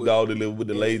way, Snoop Dogg delivered with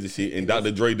the lazy shit, and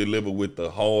Dr. Dre delivered with the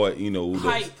hard,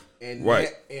 hype. And right.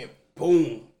 And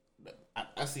boom,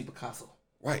 I see Picasso.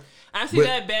 Right. I see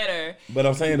that better. But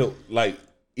I'm saying though, like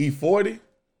E40,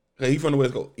 cause he from the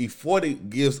West Coast. E40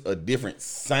 gives a different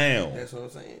sound. That's what I'm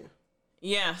saying.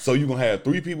 Yeah. So you're gonna have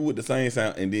three people with the same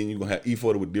sound, and then you're gonna have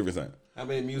E40 with different sound. How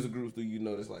many music groups do you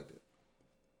know that's like that?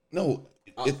 No,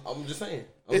 I'm just saying.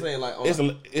 I'm saying like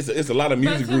it's a lot of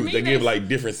music groups that give like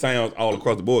different sounds all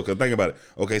across the board. Cause think about it.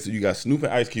 Okay, so you got Snoop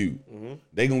and Ice Cube. Mm-hmm.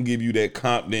 They gonna give you that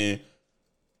Compton,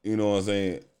 you know what I'm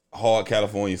saying, hard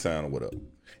California sound or whatever.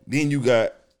 Then you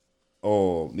got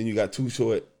Too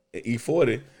Short at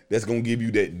E40. That's gonna give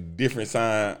you that different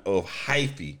sound of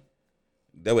hyphy.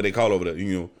 That's what they call over there.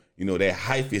 You know that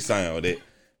hyphy sound.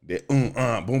 That boom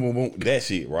boom boom. That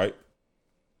shit, right?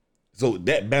 So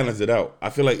that balances it out. I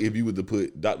feel like if you were to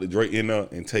put Dr. Dre in there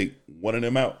and take one of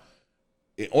them out,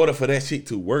 in order for that shit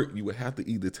to work, you would have to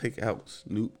either take out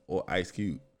Snoop or Ice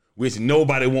Cube, which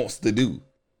nobody wants to do.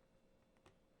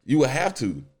 You would have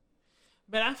to.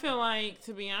 But I feel like,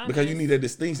 to be honest, because you need that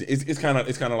distinction. It's kind of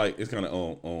like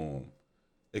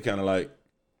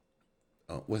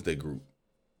what's that group?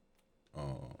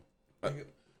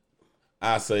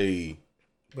 I say.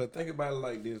 But think about it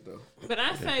like this though. But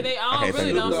I say they all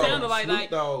really don't sound alike. Snoop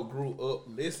Dogg grew up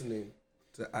listening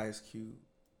to Ice Cube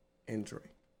and Dre.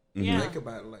 Yeah. Think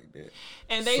about it like that.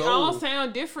 And they all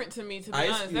sound different to me, to be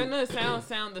honest. None of the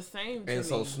sound the same to me. And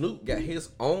so Snoop got his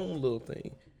own little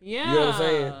thing. Yeah. You know what I'm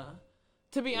saying?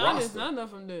 To be honest, none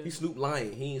of them do. He's Snoop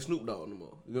Lion. He ain't Snoop Dogg no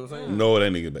more. You know what I'm saying? No,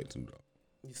 that nigga back to Snoop Dogg.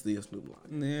 He's still Snoop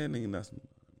Lion. Nah, nigga not Snoop.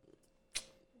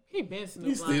 He been Snoop Lion.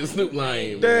 He's still Snoop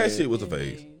Lion. That shit was a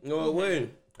phase. No, it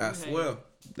wasn't. I swear.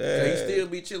 He still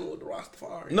be chilling with the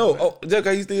Rastafari. No, just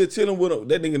cause he still chilling with him.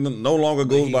 That nigga no longer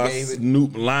goes by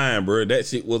Snoop Lion, bro. That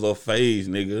shit was a phase,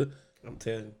 nigga. I'm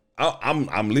telling you.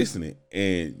 I'm listening,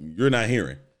 and you're not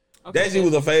hearing. Okay, that shit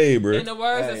was a phase, bro. In the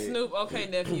words of Snoop, okay,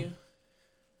 nephew.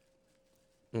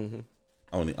 Mm-hmm.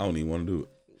 I don't even want to do it.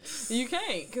 You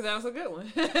can't, because that was a good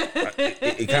one.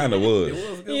 It kind of was. It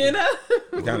was a good you one. know?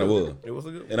 It kind of was. It was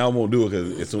a good one. And I won't do it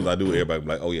because as soon as I do it, everybody be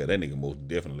like, oh yeah, that nigga most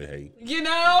definitely hate. You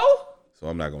know? So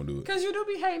I'm not going to do it. Because you do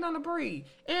be hating on the breed.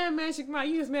 And Magic Mike,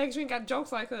 you just mad because you ain't got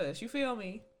jokes like us. You feel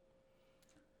me?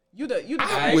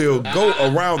 I will go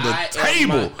around the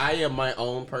table. I am my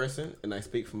own person, and I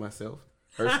speak for myself.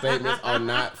 Her statements are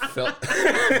not felt, do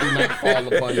not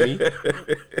fall upon me.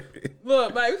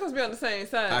 Look, Mike, we're supposed to be on the same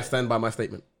side. I stand by my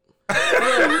statement.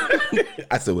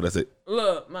 I said what I said.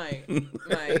 Look, Mike,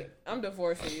 I'm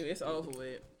divorcing you. It's over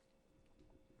with.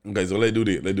 Okay, so let's do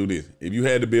this. If you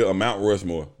had to build a Mount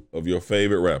Rushmore of your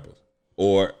favorite rappers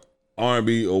or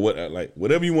R&B or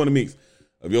whatever you want to mix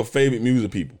of your favorite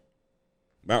music people,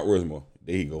 Mount Rushmore,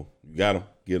 there you go. You got them,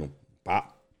 get them.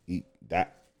 Pop, eat,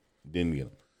 that, didn't get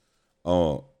them.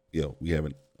 Yeah, we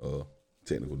having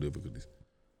technical difficulties.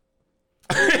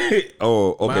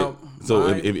 Oh,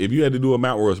 okay. If you had to do a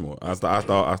Mount Rushmore, I start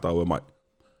with Mike.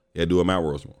 You had to do a Mount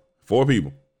Rushmore. 4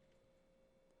 people.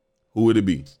 Who would it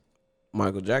be?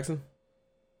 Michael Jackson,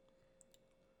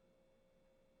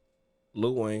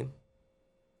 Lil Wayne,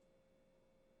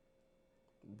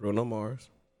 Bruno Mars,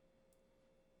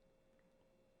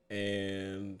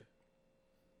 and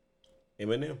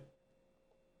Eminem.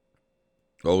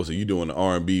 Oh, so you doing the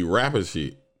R&B rapper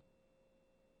shit?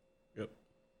 Yep.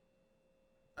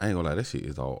 I ain't gonna lie, that shit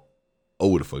is all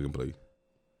over the fucking place.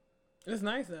 It's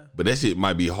nice though. But that shit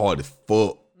might be hard as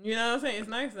fuck. You know what I'm saying? It's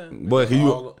nice though. But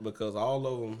because all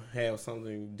of them have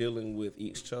something dealing with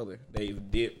each other. They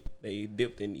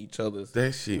dipped in each other's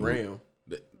realm.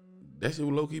 That shit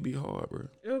would low key be hard, bro.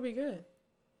 It would be good.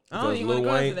 Because Lil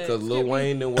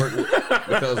Wayne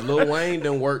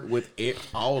didn't work with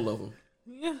all of them.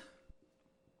 Yeah.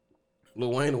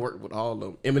 Lil Wayne worked with all of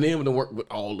them. Eminem done worked with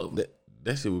all of them.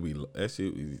 That shit would be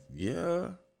yeah.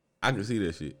 I can see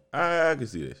that shit. I can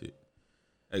see that shit.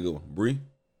 Hey, go Bree.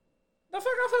 The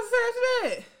fuck I'm supposed to say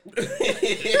after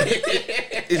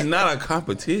that? It's not a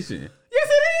competition. Yes,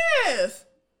 it this.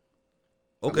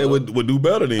 Okay, we'll do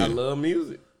better I then. love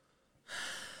music.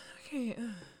 Okay.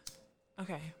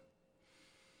 Okay.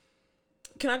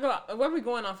 Can I go? What are we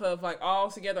going off of? Like all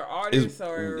together artists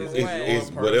or it's- what? It's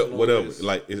personal whatever. list.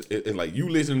 Like it's like you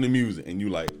listen to music and you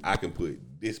like I can put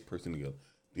this person together,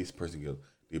 this person together,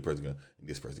 this person together, and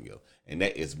this person together, and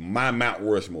that is my Mount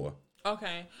Rushmore.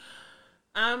 Okay.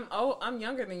 I'm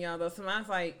younger than y'all though, so mine's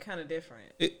like kind of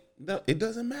different. It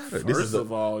doesn't matter. First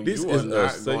of all, this you is are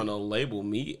not a going to label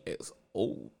me as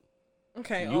old.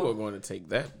 Okay. You are going to take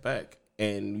that back,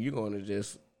 and you're going to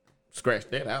just scratch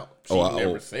that out. She Oh,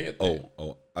 never said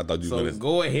that. I thought you So were gonna.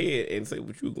 go ahead and say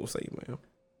what you were going to say, man.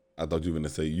 I thought you were gonna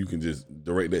say you can just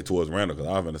direct that towards Randall because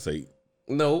I was gonna say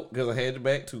No, because I had your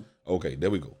back too. okay, there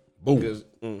we go. Boom. Because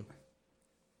there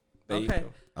you Okay.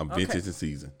 go. I'm Okay. vintage and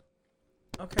seasoned.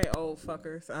 Okay, old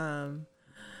fuckers.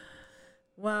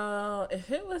 Well, if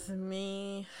it was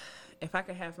me, if I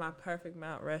could have my perfect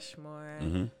Mount Rushmore,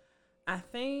 I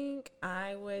think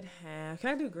I would have. Can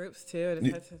I do groups too? Or does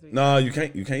it have to be- No, you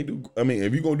can't. You can't do. I mean,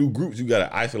 if you're gonna do groups, you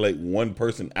gotta isolate one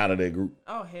person out of that group.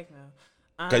 Oh heck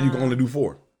no. Cause you can only do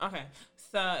 4. Okay,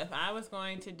 so if I was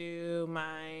going to do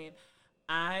mine,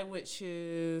 I would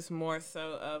choose more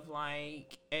so of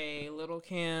like a Little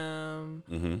Kim.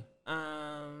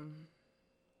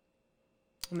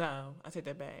 No, I take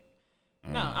that back.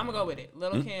 No, I'm gonna go with it.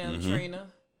 Little Kim, Trina.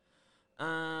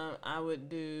 I would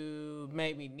do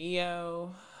maybe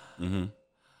Neo. And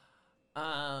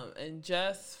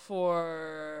just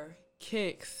for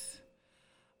kicks,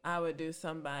 I would do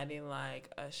somebody like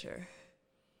Usher.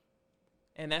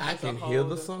 And that's I just a can whole hear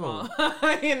the different- song.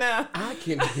 you know, I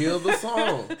can hear the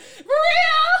song. for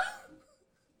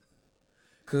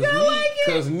real.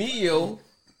 Because Neo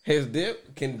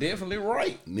can definitely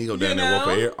write. Neo down there wrote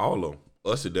know? for all of them.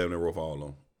 Usher down there wrote for all of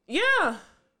them. Yeah.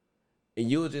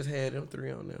 And you'll just have them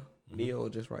 3 on there. Neo will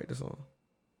just write the song.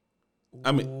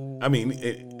 I mean,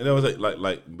 that was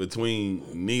like between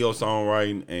Neo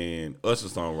songwriting and Usher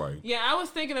songwriting. Yeah, I was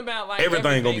thinking about like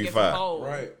Everything gonna be as a fire. whole.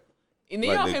 Right. And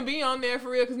Neo Like can be on there for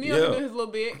real because Neo Yeah. can do his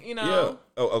little bit, you Yeah. know.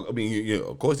 Oh, I mean, yeah.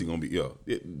 Of course he's gonna be.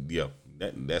 Yeah.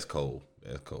 That's cold.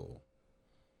 That's cold.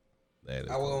 That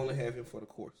is. I will cold. only have him for the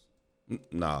course.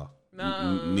 Nah.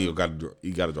 No. Neo got to.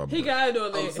 He got to drop. He a verse. gotta do a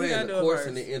I'm lick. He saying gotta the do a course verse.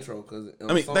 and the intro because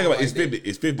I mean, think about it. It's 50.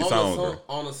 It's 50 songs. bro.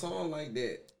 On a song like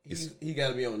that, he got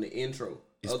to be on the intro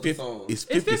It's of 50. the song It's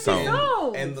It's 50 songs.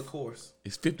 songs. and the chorus.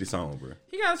 It's 50 songs, bro.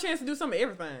 He got a chance to do some of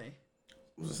everything.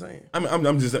 I'm just saying. I mean,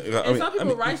 I'm just. And some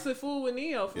people righteously fool with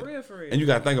Neo for real, for real. And you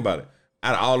gotta think about it.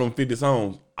 Out of all them 50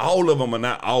 songs, all of them are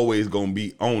not always gonna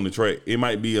be on the track. It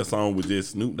might be a song with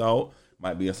just Snoop Dogg.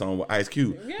 Might be a song with Ice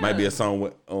Cube. Yeah. Might be a song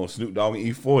with Snoop Dogg and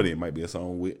E40. It might be a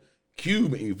song with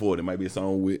Cube and E40. It might be a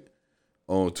song with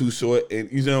Too Short.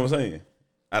 And you know what I'm saying?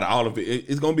 Out of all of it,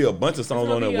 it's gonna be a bunch of songs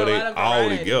gonna on there be where a they lot of all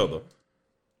variety. together.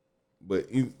 But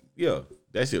yeah,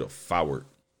 that shit'll firework.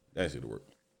 That shit'll work.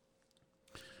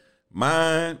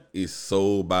 Mine is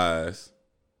so biased,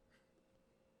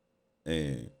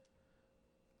 and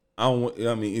I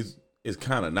mean, it's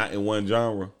kind of not in one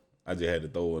genre. I just had to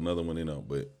throw another one in there,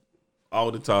 but all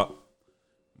the top,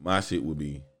 my shit would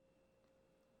be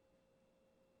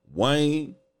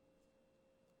Wayne,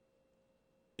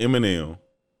 Eminem,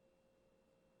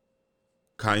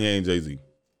 Kanye, and Jay-Z.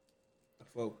 I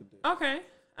fuck with that. Okay,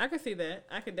 I can see that.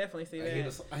 I can definitely see I hear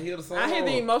that. the song. I hear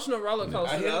the emotional roller I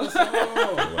coaster. hear the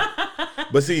though. song.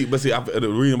 But see, the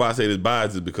reason why I say this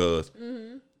bias is because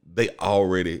they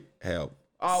already have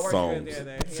All work songs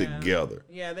together, yeah. together.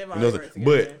 Yeah, they've You already know, worked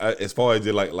together. but as far as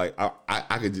just like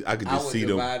I could just I would see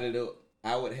them. divide it up.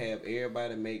 I would have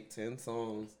everybody make 10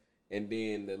 songs, and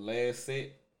then the last set,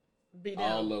 Be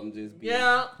down. all of them just be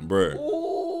Yeah. Bruh,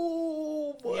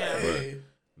 Ooh, boy. Yeah. Bruh.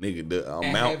 Nigga, the And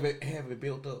amount, have it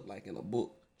built up like in a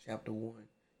book, chapter 1.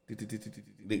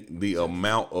 the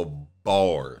amount of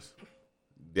bars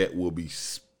that will be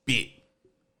spit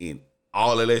in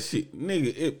all of that shit,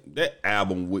 nigga, that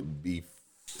album would be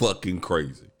fucking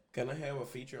crazy. Can I have a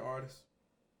feature artist?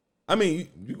 I mean,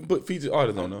 you can put featured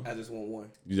artists on there. I just want one.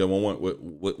 You just want one.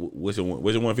 What's your one?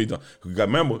 What's your one feature? You got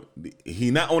remember,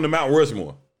 he not on the Mount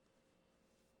Rushmore.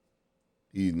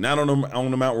 He's not on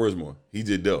the Mount Rushmore. He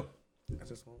just there. I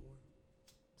just want one.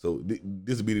 So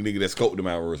this would be the nigga that scoped the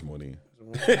Mount Rushmore then.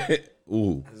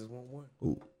 Ooh, I just want one.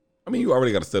 ooh. I mean, you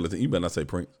already got a stellar thing. You better not say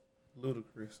Prince.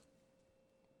 Ludacris.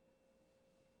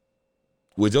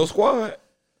 With your squad,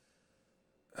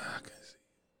 I can't see.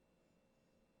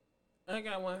 I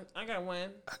got one.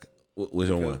 What's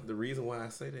your one? The reason why I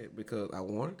say that because I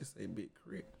wanted to say Big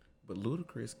Crit, but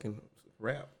Ludacris can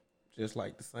rap just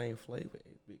like the same flavor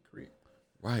as Big Crit.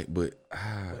 Right, but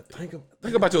But think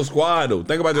think about your squad though.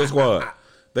 Think about your squad.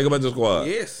 Think about your squad.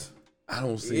 Yes. I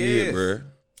don't see Yes. it, bro.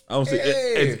 I don't see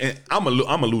it. And I'm a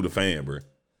Luda fan, bro.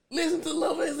 Listen to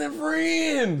Lovers and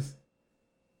Friends.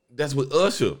 That's with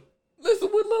Usher. Listen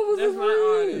with Lovers That's and my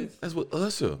Friends. artist. That's with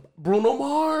Usher. Bruno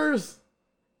Mars.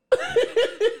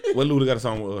 What Luda got a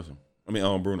song with Usher? I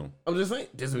mean, Bruno. I'm just saying,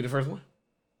 this will be the first one.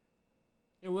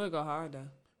 It would go hard though.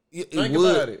 It Think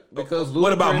would. about it. Because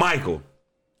What about Ludacris- Michael?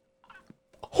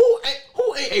 Who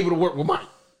ain't able to work with Mike?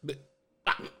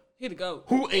 He the GOAT.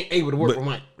 Who ain't able to work with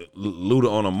Mike? Luda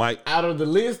on a mic. Out of the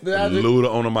list that I just...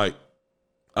 Luda on a mic.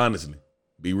 Honestly,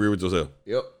 be real with yourself.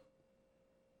 Yep.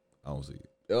 I don't see it.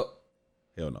 Yep.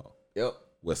 Hell no. Yep.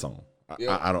 What song?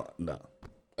 Yeah. I don't. No.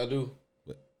 I do.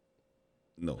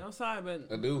 No. I'm sorry, but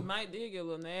I do. Mike did get a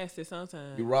little nasty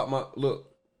sometimes. You rock my... Look.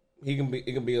 It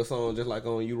can be a song just like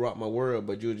on You Rock My World,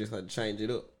 but you just have to change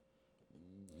it up.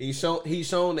 He's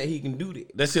shown that he can do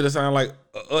that. That shit sound like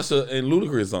a Usher and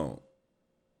Ludacris song.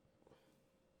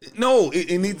 No,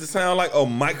 it needs to sound like a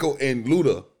Michael and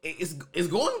Luda. It's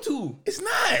going to. It's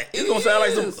not. It's gonna sound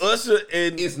like some Usher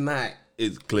and It's not.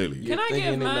 it's clearly. Can I thinking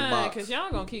give in the mine? box. Because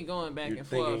y'all gonna keep going back You're and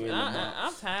forth. thinking in And the I'm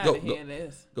box. tired Go, of go. hearing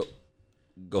this.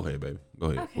 Go ahead, baby.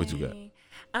 Go ahead. What you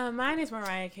got? Mine is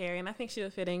Mariah Carey, and I think she'll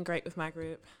fit in great with my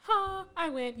group. Ha! I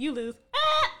win, you lose.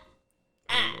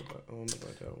 I don't know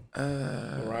about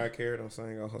that one. Mariah Carey don't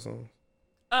sing all her songs.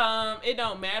 It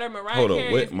don't matter. Mariah Hold Carey.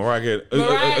 on. Wait, Mariah Carey.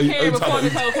 Mariah Carey you before the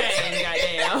talking- cocaine,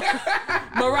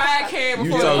 goddamn. Mariah Carey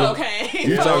before the talking- cocaine.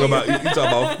 You talk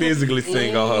about physically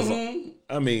sing all her songs.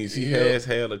 I mean, she has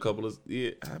had a couple of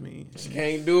I mean, She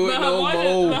can't do it But no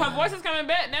more. her voice is coming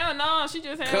back now. No, she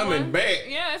just had Coming one. back.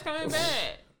 Yeah, it's coming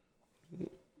back.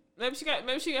 Maybe she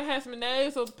got had some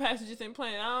nasal passages in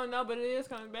playing. I don't know, but it is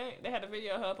coming back. They had a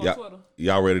video of her up on Twitter.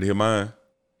 y'all ready to hear mine?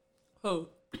 Who?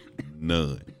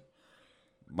 None.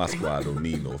 My squad don't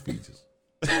need no features.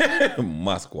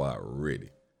 My squad ready.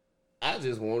 I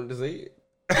just wanted to say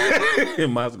it.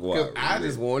 My squad. Because I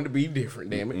just wanted to be different,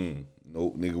 damn it.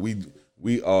 No, nigga,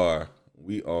 we are.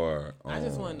 I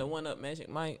just wanted to one up Magic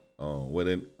Mike. What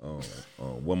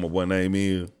my boy name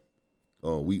is?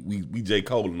 We J.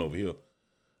 Colin over here.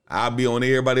 I'll be on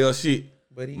everybody else shit.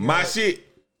 But he My got- shit.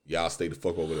 Y'all stay the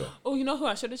fuck over there. Oh, you know who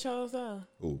I should have chose though?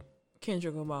 Ooh.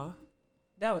 Kendrick Lamar.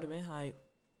 That would have been hype.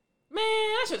 Man,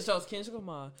 I should have chose Kendrick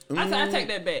Lamar. I take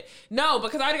that back. No,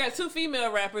 because I already got 2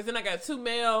 female rappers and I got 2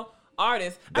 male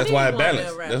artists. That's why I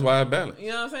balance. That's why I balance. You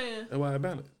know what I'm saying? That's why I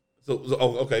balance. So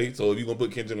okay. So if you gonna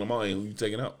put Kendrick Lamar in, who you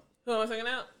taking out? Who am I taking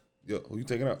out? Yeah, who you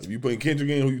taking out? If you putting Kendrick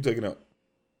in, who you taking out?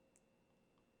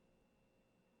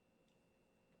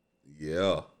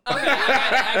 Yeah. Okay,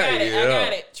 I got it. Yeah. I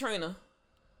got it. Trina.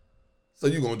 So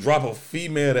you gonna drop a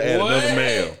female to add What? another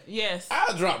male? Yes.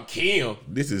 I'll drop Kim.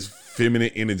 This is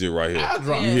feminine energy right here. I'll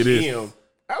drop You hear this? Kim.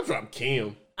 I'll drop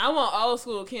Kim. I want old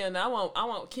school Kim. I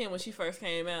want Kim when she first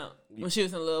came out, when she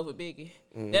was in love with Biggie.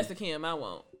 That's the Kim I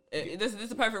want. This is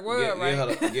the perfect world,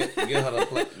 right? Get her to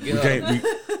play.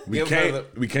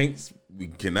 We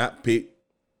cannot pick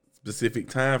specific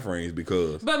time frames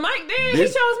because But Mike did.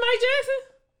 This- He chose Mike Jackson.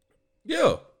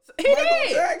 yeah, He Michael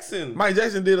did. Jackson. Mike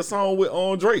Jackson did a song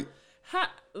with Drake.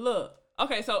 Look.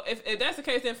 Okay, so if that's the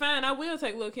case, then fine. I will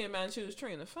take Lil' Kim out and choose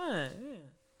Trina. Fine.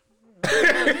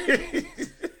 Yeah.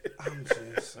 I'm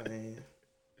just saying.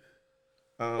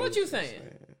 What you saying?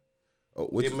 Oh,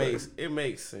 what you say? It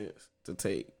makes sense to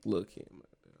take Lil' Kim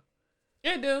out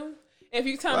there. It do. If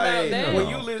you talking Like, about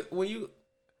that, when you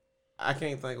I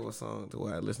can't think of a song to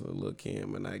where I listened to Lil'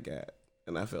 Kim and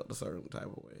I felt a certain type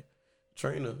of way.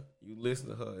 Trina, you listen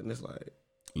to her and it's like,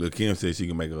 Lil' Kim said she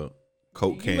can make a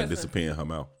Coke You can must disappear in her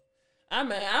mouth. I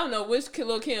mean, I don't know which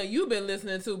Lil' Kim you been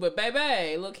listening to, but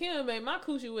baby, Lil' Kim made my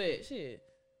coochie wet. Shit.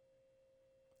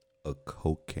 A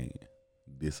Coke can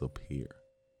disappear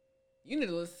You need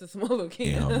to listen to some more Lil'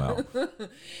 Kim. in her mouth.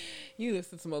 You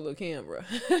listen to some more Lil' Kim, bro.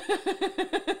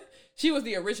 She was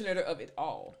the originator of it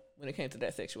all when it came to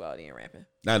that sexuality and rapping.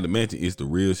 Not to mention, it's the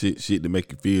real shit to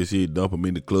make you feel shit, dump them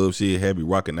in the club shit, have you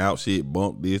rocking out shit,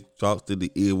 bump this, talks to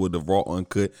the ear with the raw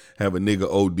uncut, have a nigga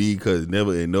OD cause it's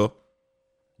never enough.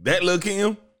 That Lil'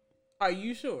 Kim? Are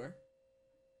you sure?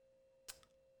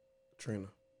 Trina.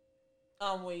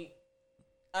 I'm weak.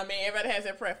 I mean, everybody has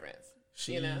their preference.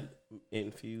 She You know?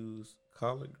 infused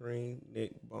collard green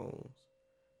neck bones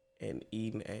and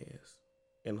eating ass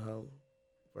in her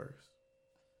verse.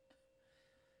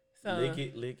 So,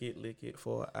 Lick it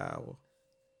for an hour.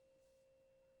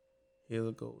 Here's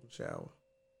a golden shower.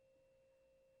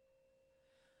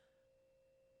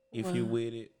 If you Wow.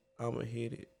 with it, I'ma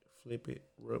hit it, flip it,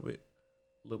 rub it,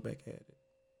 look back at it.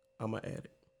 I'ma add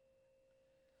it.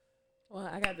 well,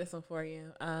 I got this one for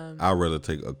you. I'd rather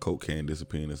take a Coke can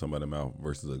disappearing in somebody's mouth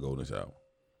versus a golden shower.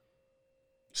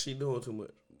 She doing too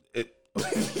much.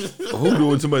 Who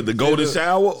doing too much? The golden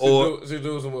shower or She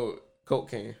doing some more coke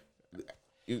can.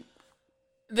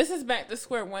 This is back to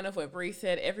square one of what Bree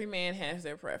said. Every man has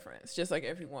their preference, just like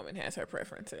every woman has her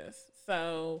preferences.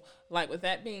 So, like with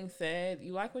that being said,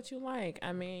 you like what you like.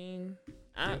 I mean,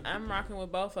 I'm rocking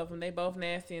with both of them. They both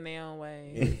nasty in their own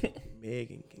way.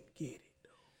 Megan can get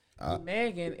it.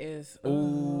 Megan is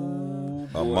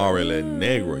Amari La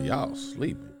Negra. Y'all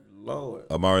sleeping. Lord.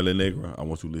 Amari La Negra, I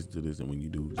want you to listen to this, and when you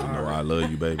do, just know I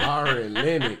love you, baby. Ari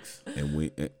Lennox. And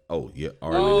we, Ari Lennox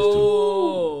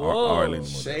too. Ari Lennox.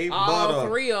 Shea all butter.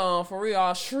 three on for real,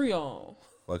 all three on.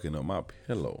 Fucking up my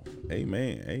pillow.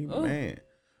 Amen. Amen.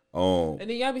 And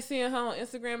then y'all be seeing her on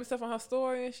Instagram and stuff on her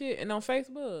story and shit, and on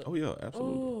Facebook. Oh yeah,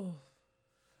 absolutely. Ooh.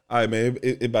 All right, man.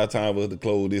 It's about time for us to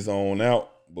close this on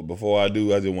out. But before I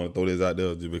do, I just want to throw this out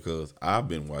there just because I've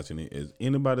been watching it. Has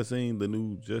anybody seen the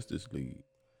new Justice League?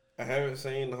 I haven't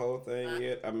seen the whole thing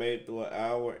yet. I made it through 1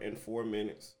 hour and 4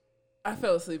 minutes. I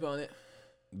fell asleep on it.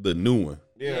 The new one.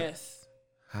 Yeah. Yes.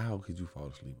 How could you fall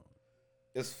asleep on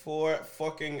it? It's 4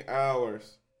 fucking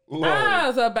hours long. I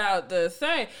was about to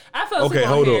say. I fell Okay,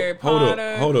 asleep on Harry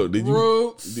Potter. hold up. Did you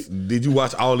Roots. did you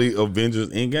watch all the Avengers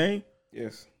Endgame?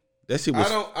 Yes. That shit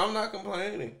was. I'm not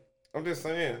complaining. I'm just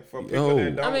saying for people Yo.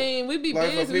 that don't. I mean, we be like,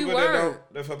 busy. for We people that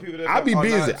work. don't. For people that I be are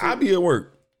busy. not I too- be at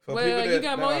work. for Well, people you that-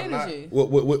 got that more are not- energy.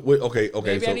 What? Okay.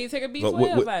 Maybe so, I need to take a so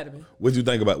B12 vitamin. What you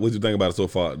think about? What you think about it so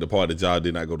far? The part that y'all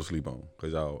did not go to sleep on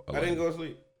because y'all. I didn't go to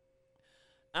sleep.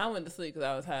 I went to sleep because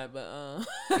I was tired, but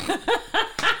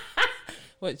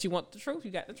what, you want the truth?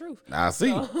 You got the truth. I see.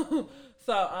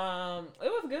 So it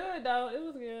was good though. It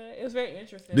was good. It was very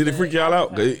interesting. Did it but freak y'all I was out?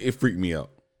 'Cause tired. it freaked me out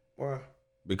Why?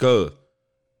 because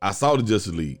I saw the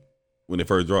Justice League when it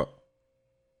first dropped,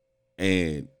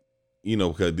 and you know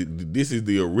because this is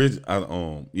the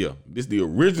original. This is the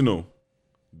original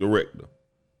director.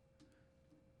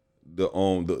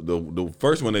 The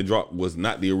first one they dropped was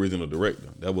not the original director.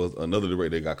 That was another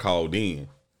director that got called in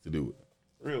to do it.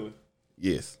 Really?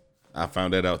 Yes, I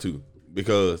found that out too.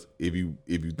 Because if you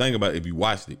think about it, if you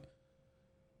watched it,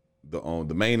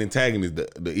 the main antagonist,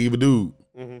 the evil dude,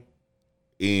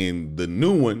 in the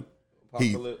new one,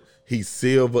 Apocalypse. he's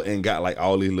silver and got like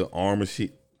all these little armor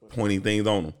shit pointing things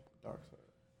on him. Dark side.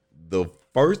 The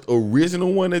first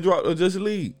original one that dropped of Justice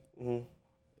League, the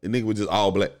nigga was just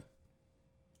all black.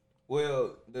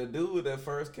 Well, the dude that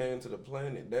first came to the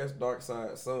planet, that's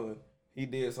Darkseid's son. He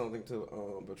did something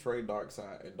to betray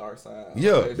Darkseid, and Darkseid.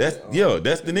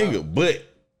 That's the nigga. But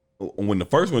when the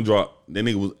first one dropped, that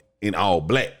nigga was in all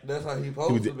black. That's how he He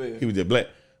supposed was to just, be. he was just black.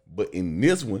 But in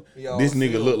this one, He all this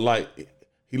nigga silver. looked like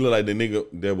the nigga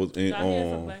that was in I had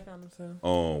some black on him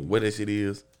too. what that shit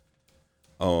is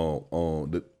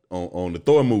on the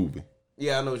Thor movie.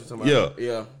 Yeah, I know what you're talking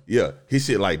about. Yeah, his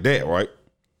shit like that, right?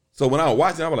 So when I was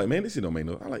watching, I was like, man, this shit don't make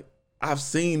no. I've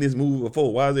seen this movie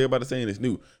before. Why is everybody saying it's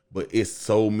new? But it's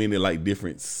so many like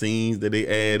different scenes that they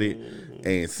added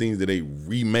and scenes that they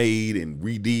remade and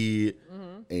redid,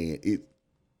 and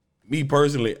me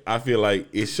personally, I feel like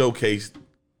it showcased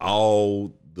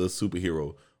all the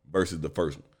superhero versus the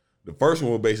first one. The first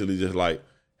one was basically just like,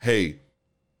 hey,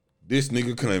 this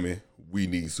nigga coming, we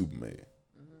need Superman.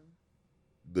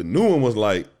 The new one was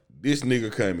like, this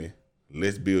nigga coming,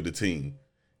 let's build a team.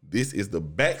 This is the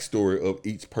backstory of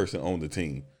each person on the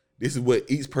team. This is what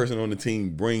each person on the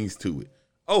team brings to it.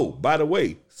 Oh, by the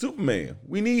way, Superman,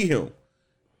 we need him.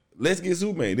 Let's get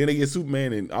Superman. Then they get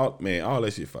Superman and all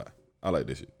that shit fire. I like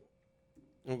that shit.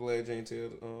 I'm glad you ain't tell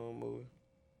the movie.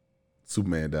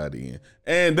 Superman died at the end.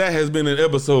 And that has been an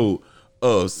episode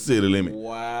of City Limit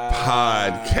Wow.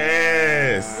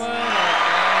 Podcast.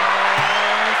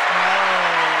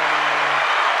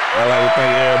 I'd like to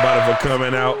thank everybody for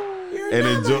coming out and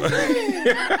enjoy.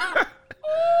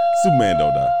 Superman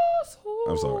don't die.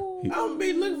 I'm sorry. I'm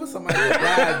be looking for somebody to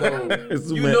die though. You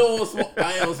Superman. know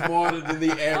I am smarter than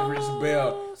the average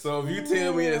bell. So if you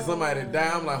tell me that somebody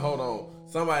died, I'm like, hold on.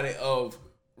 Somebody of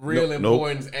real Nope.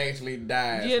 importance actually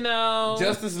died. You know,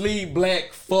 Justice League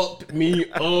Black fucked me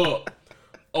up.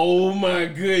 Oh my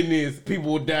goodness.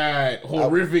 People died.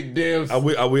 Horrific deaths. I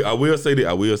will say that.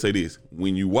 I will say this.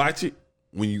 When you watch it,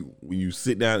 when you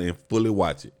sit down and fully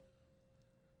watch it,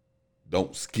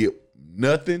 don't skip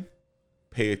nothing.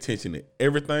 Pay attention to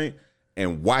everything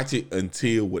and watch it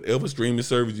until whatever streaming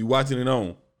service you watching it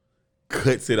on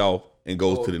cuts it off and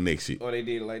goes to the next shit. Oh, they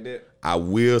did it like that? I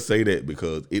will say that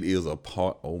because it is a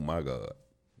part. Oh my god,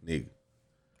 nigga.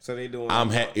 So they doing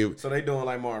If so they doing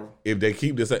like Marvel. if they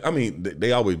keep the same, I mean,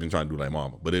 they always been trying to do like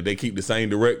Marvel, but if they keep the same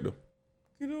director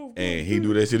and he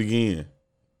do that shit again,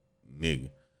 nigga,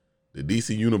 the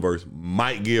DC universe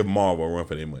might give Marvel a run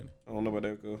for their money. I don't know about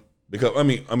that girl. Because I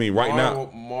mean, right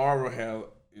now, Marvel have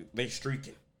they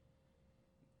streaking.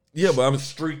 Yeah, but I'm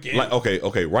streaking. Like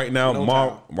okay. Right now,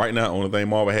 No only thing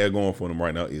Marvel had going for them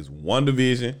right now is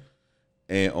WandaVision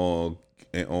and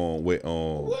with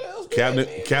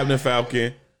Captain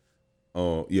Falcon.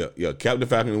 Captain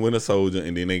Falcon and Winter Soldier,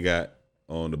 and then they got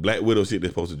the Black Widow shit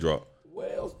that's supposed to drop.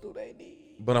 What else do they need?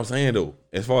 But I'm saying though,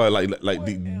 as far as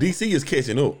DC is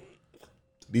catching up.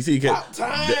 DC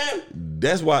time.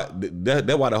 That's why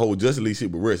the whole Justice League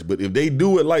shit will rush. But if they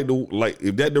do it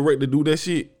if that director do that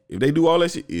shit, if they do all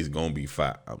that shit, it's gonna be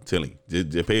fire. I'm telling you.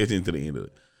 Just pay attention to the end of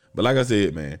it. But like I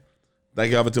said, man,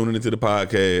 thank y'all for tuning into the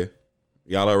podcast.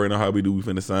 Y'all already know how we do. We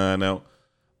finna sign out.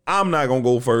 I'm not gonna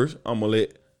go first. I'm gonna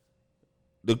let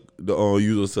the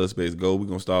usual suspects go. We're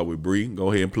gonna start with Bree.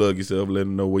 Go ahead and plug yourself. Let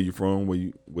them know where you from,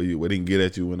 where they can get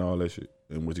at you and all that shit.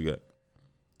 And what you got.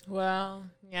 Well,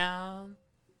 yeah.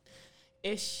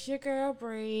 It's your girl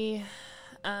Bree.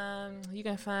 You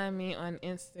can find me on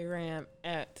Instagram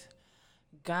at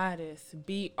Goddess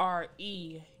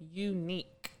BRE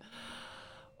Unique,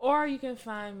 or you can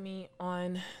find me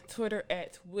on Twitter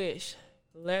at wish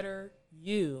letter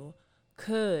U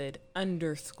could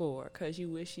 _ cause you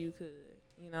wish you could.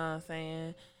 You know what I'm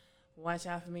saying? Watch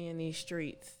out for me in these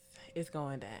streets. It's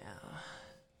going down.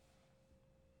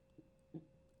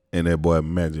 And that boy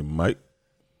Magic Mike.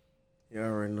 Y'all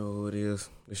already know who it is.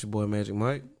 It's your boy Magic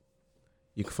Mike.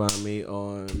 You can find me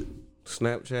on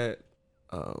Snapchat,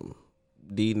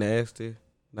 D Nasty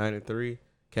 93,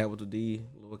 capital D,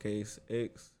 lowercase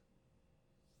X,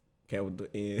 capital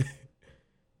N,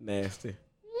 Nasty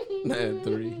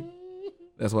 93.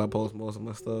 That's why I post most of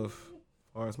my stuff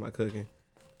as far as my cooking.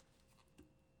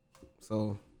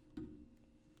 So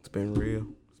it's been real.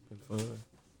 It's been fun.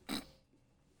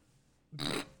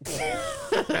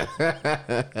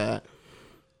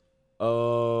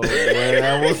 Oh, man,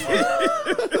 that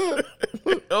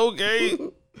was Okay.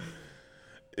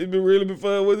 It's been really been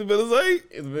fun. What's it better say?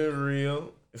 It's been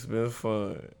real. It's been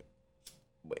fun.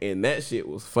 And that shit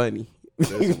was funny. That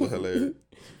shit was hilarious.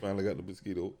 Finally got the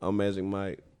mosquito. I'm Magic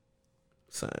Mike,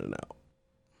 signing out.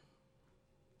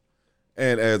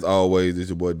 And as always, it's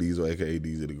your boy Diesel, aka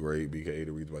Diesel the Great, BKA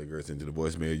the reason why girls into the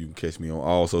voicemail. You can catch me on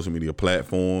all social media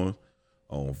platforms,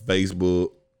 on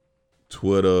Facebook,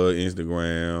 Twitter,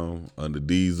 Instagram, under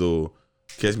Diesel.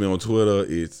 Catch me on Twitter.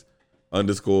 It's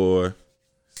 _city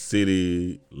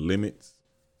limits.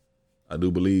 I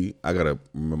do believe. I gotta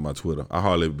remember my Twitter. I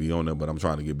hardly be on there, but I'm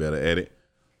trying to get better at it.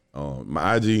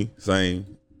 My IG,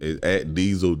 same, is at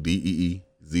Diesel,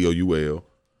 DEEZOUL.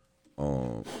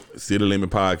 City Limit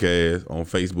Podcast on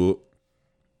Facebook.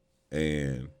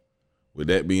 And with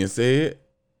that being said,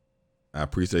 I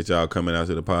appreciate y'all coming out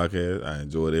to the podcast. I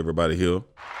enjoyed everybody here.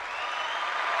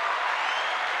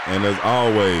 And as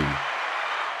always,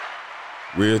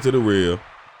 real to the real,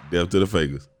 deaf to the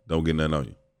fakers. Don't get nothing on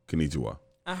you. Konnichiwa.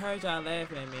 I heard y'all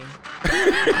laughing at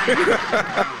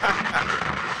me.